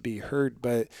you to be heard.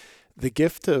 But the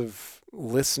gift of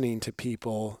listening to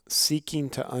people, seeking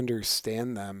to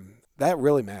understand them, that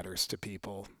really matters to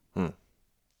people.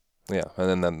 Yeah,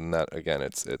 and then that again,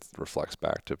 it reflects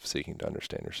back to seeking to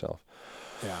understand yourself.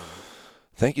 Yeah.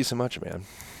 Thank you so much, man.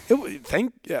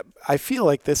 I feel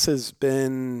like this has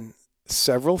been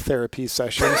several therapy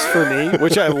sessions for me,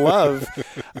 which I love.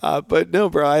 But no,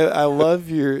 bro, I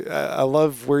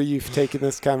love where you've taken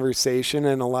this conversation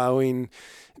and allowing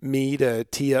me to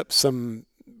tee up some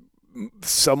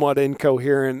somewhat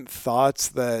incoherent thoughts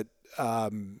that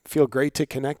feel great to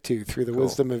connect to through the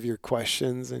wisdom of your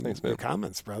questions and your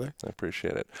comments, brother. I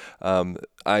appreciate it.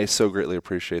 I so greatly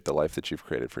appreciate the life that you've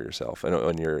created for yourself. And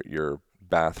on your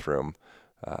bathroom,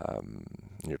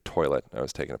 your toilet, I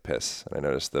was taking a piss, and I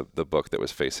noticed the book that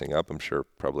was facing up, I'm sure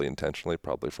probably intentionally,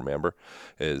 probably from Amber,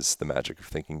 is The Magic of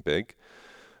Thinking Big.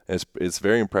 And it's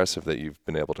very impressive that you've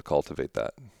been able to cultivate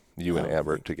that, you and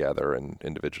Amber together and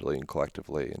individually and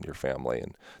collectively and your family,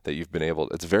 and that you've been able,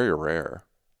 it's very rare.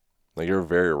 Like, you're a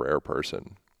very rare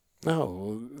person.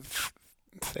 No,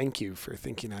 thank you for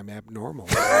thinking I'm abnormal.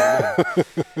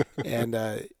 And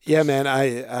yeah, man,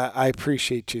 I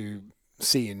appreciate you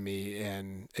seeing me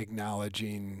and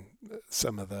acknowledging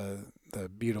some of the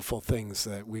beautiful things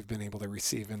that we've been able to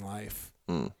receive in life.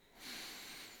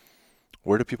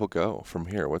 Where do people go from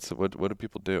here? What do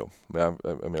people do? I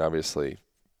mean, obviously,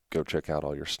 go check out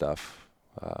all your stuff.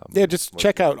 Just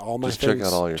check out all my things. Just check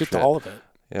out all your shit. All of it.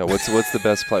 Yeah, what's the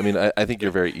best place? I mean, I think you're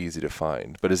very easy to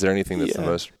find, but is there anything that's the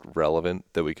most relevant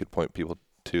that we could point people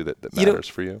to that matters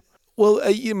for you? Well,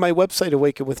 my website,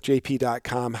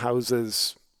 awakenwithjp.com,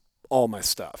 houses all my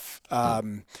stuff.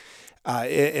 And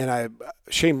I,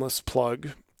 shameless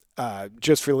plug,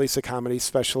 just released a comedy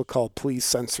special called Please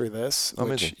Censor This,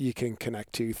 which you can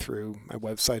connect to through my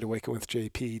website,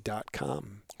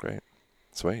 awakenwithjp.com. Great.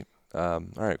 Sweet. All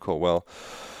right, cool. Well,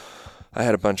 I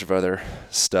had a bunch of other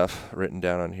stuff written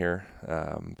down on here,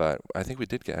 but I think we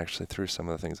did get actually through some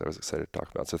of the things I was excited to talk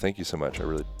about. So thank you so much. I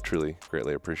really, truly,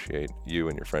 greatly appreciate you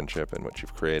and your friendship and what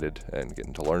you've created and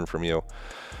getting to learn from you.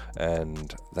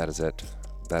 And that is it.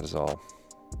 That is all.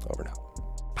 Over now.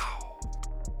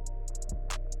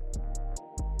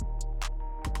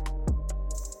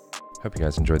 Hope you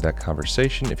guys enjoyed that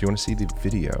conversation. If you want to see the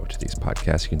video to these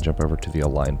podcasts, you can jump over to the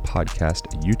Align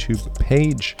Podcast YouTube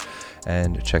page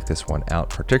and check this one out.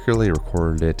 Particularly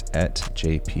recorded it at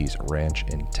JP's Ranch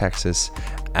in Texas,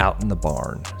 out in the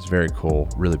barn. It's very cool,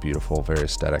 really beautiful, very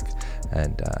aesthetic,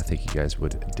 and I think you guys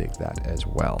would dig that as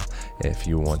well. If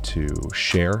you want to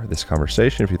share this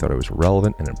conversation, if you thought it was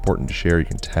relevant and important to share, you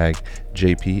can tag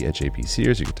JP at JP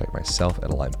Sears. You can tag myself at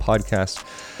Align Podcast.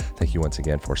 Thank you once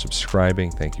again for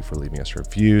subscribing. Thank you for leaving us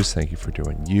reviews. Thank you for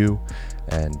doing you.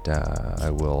 And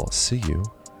I will see you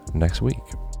next week.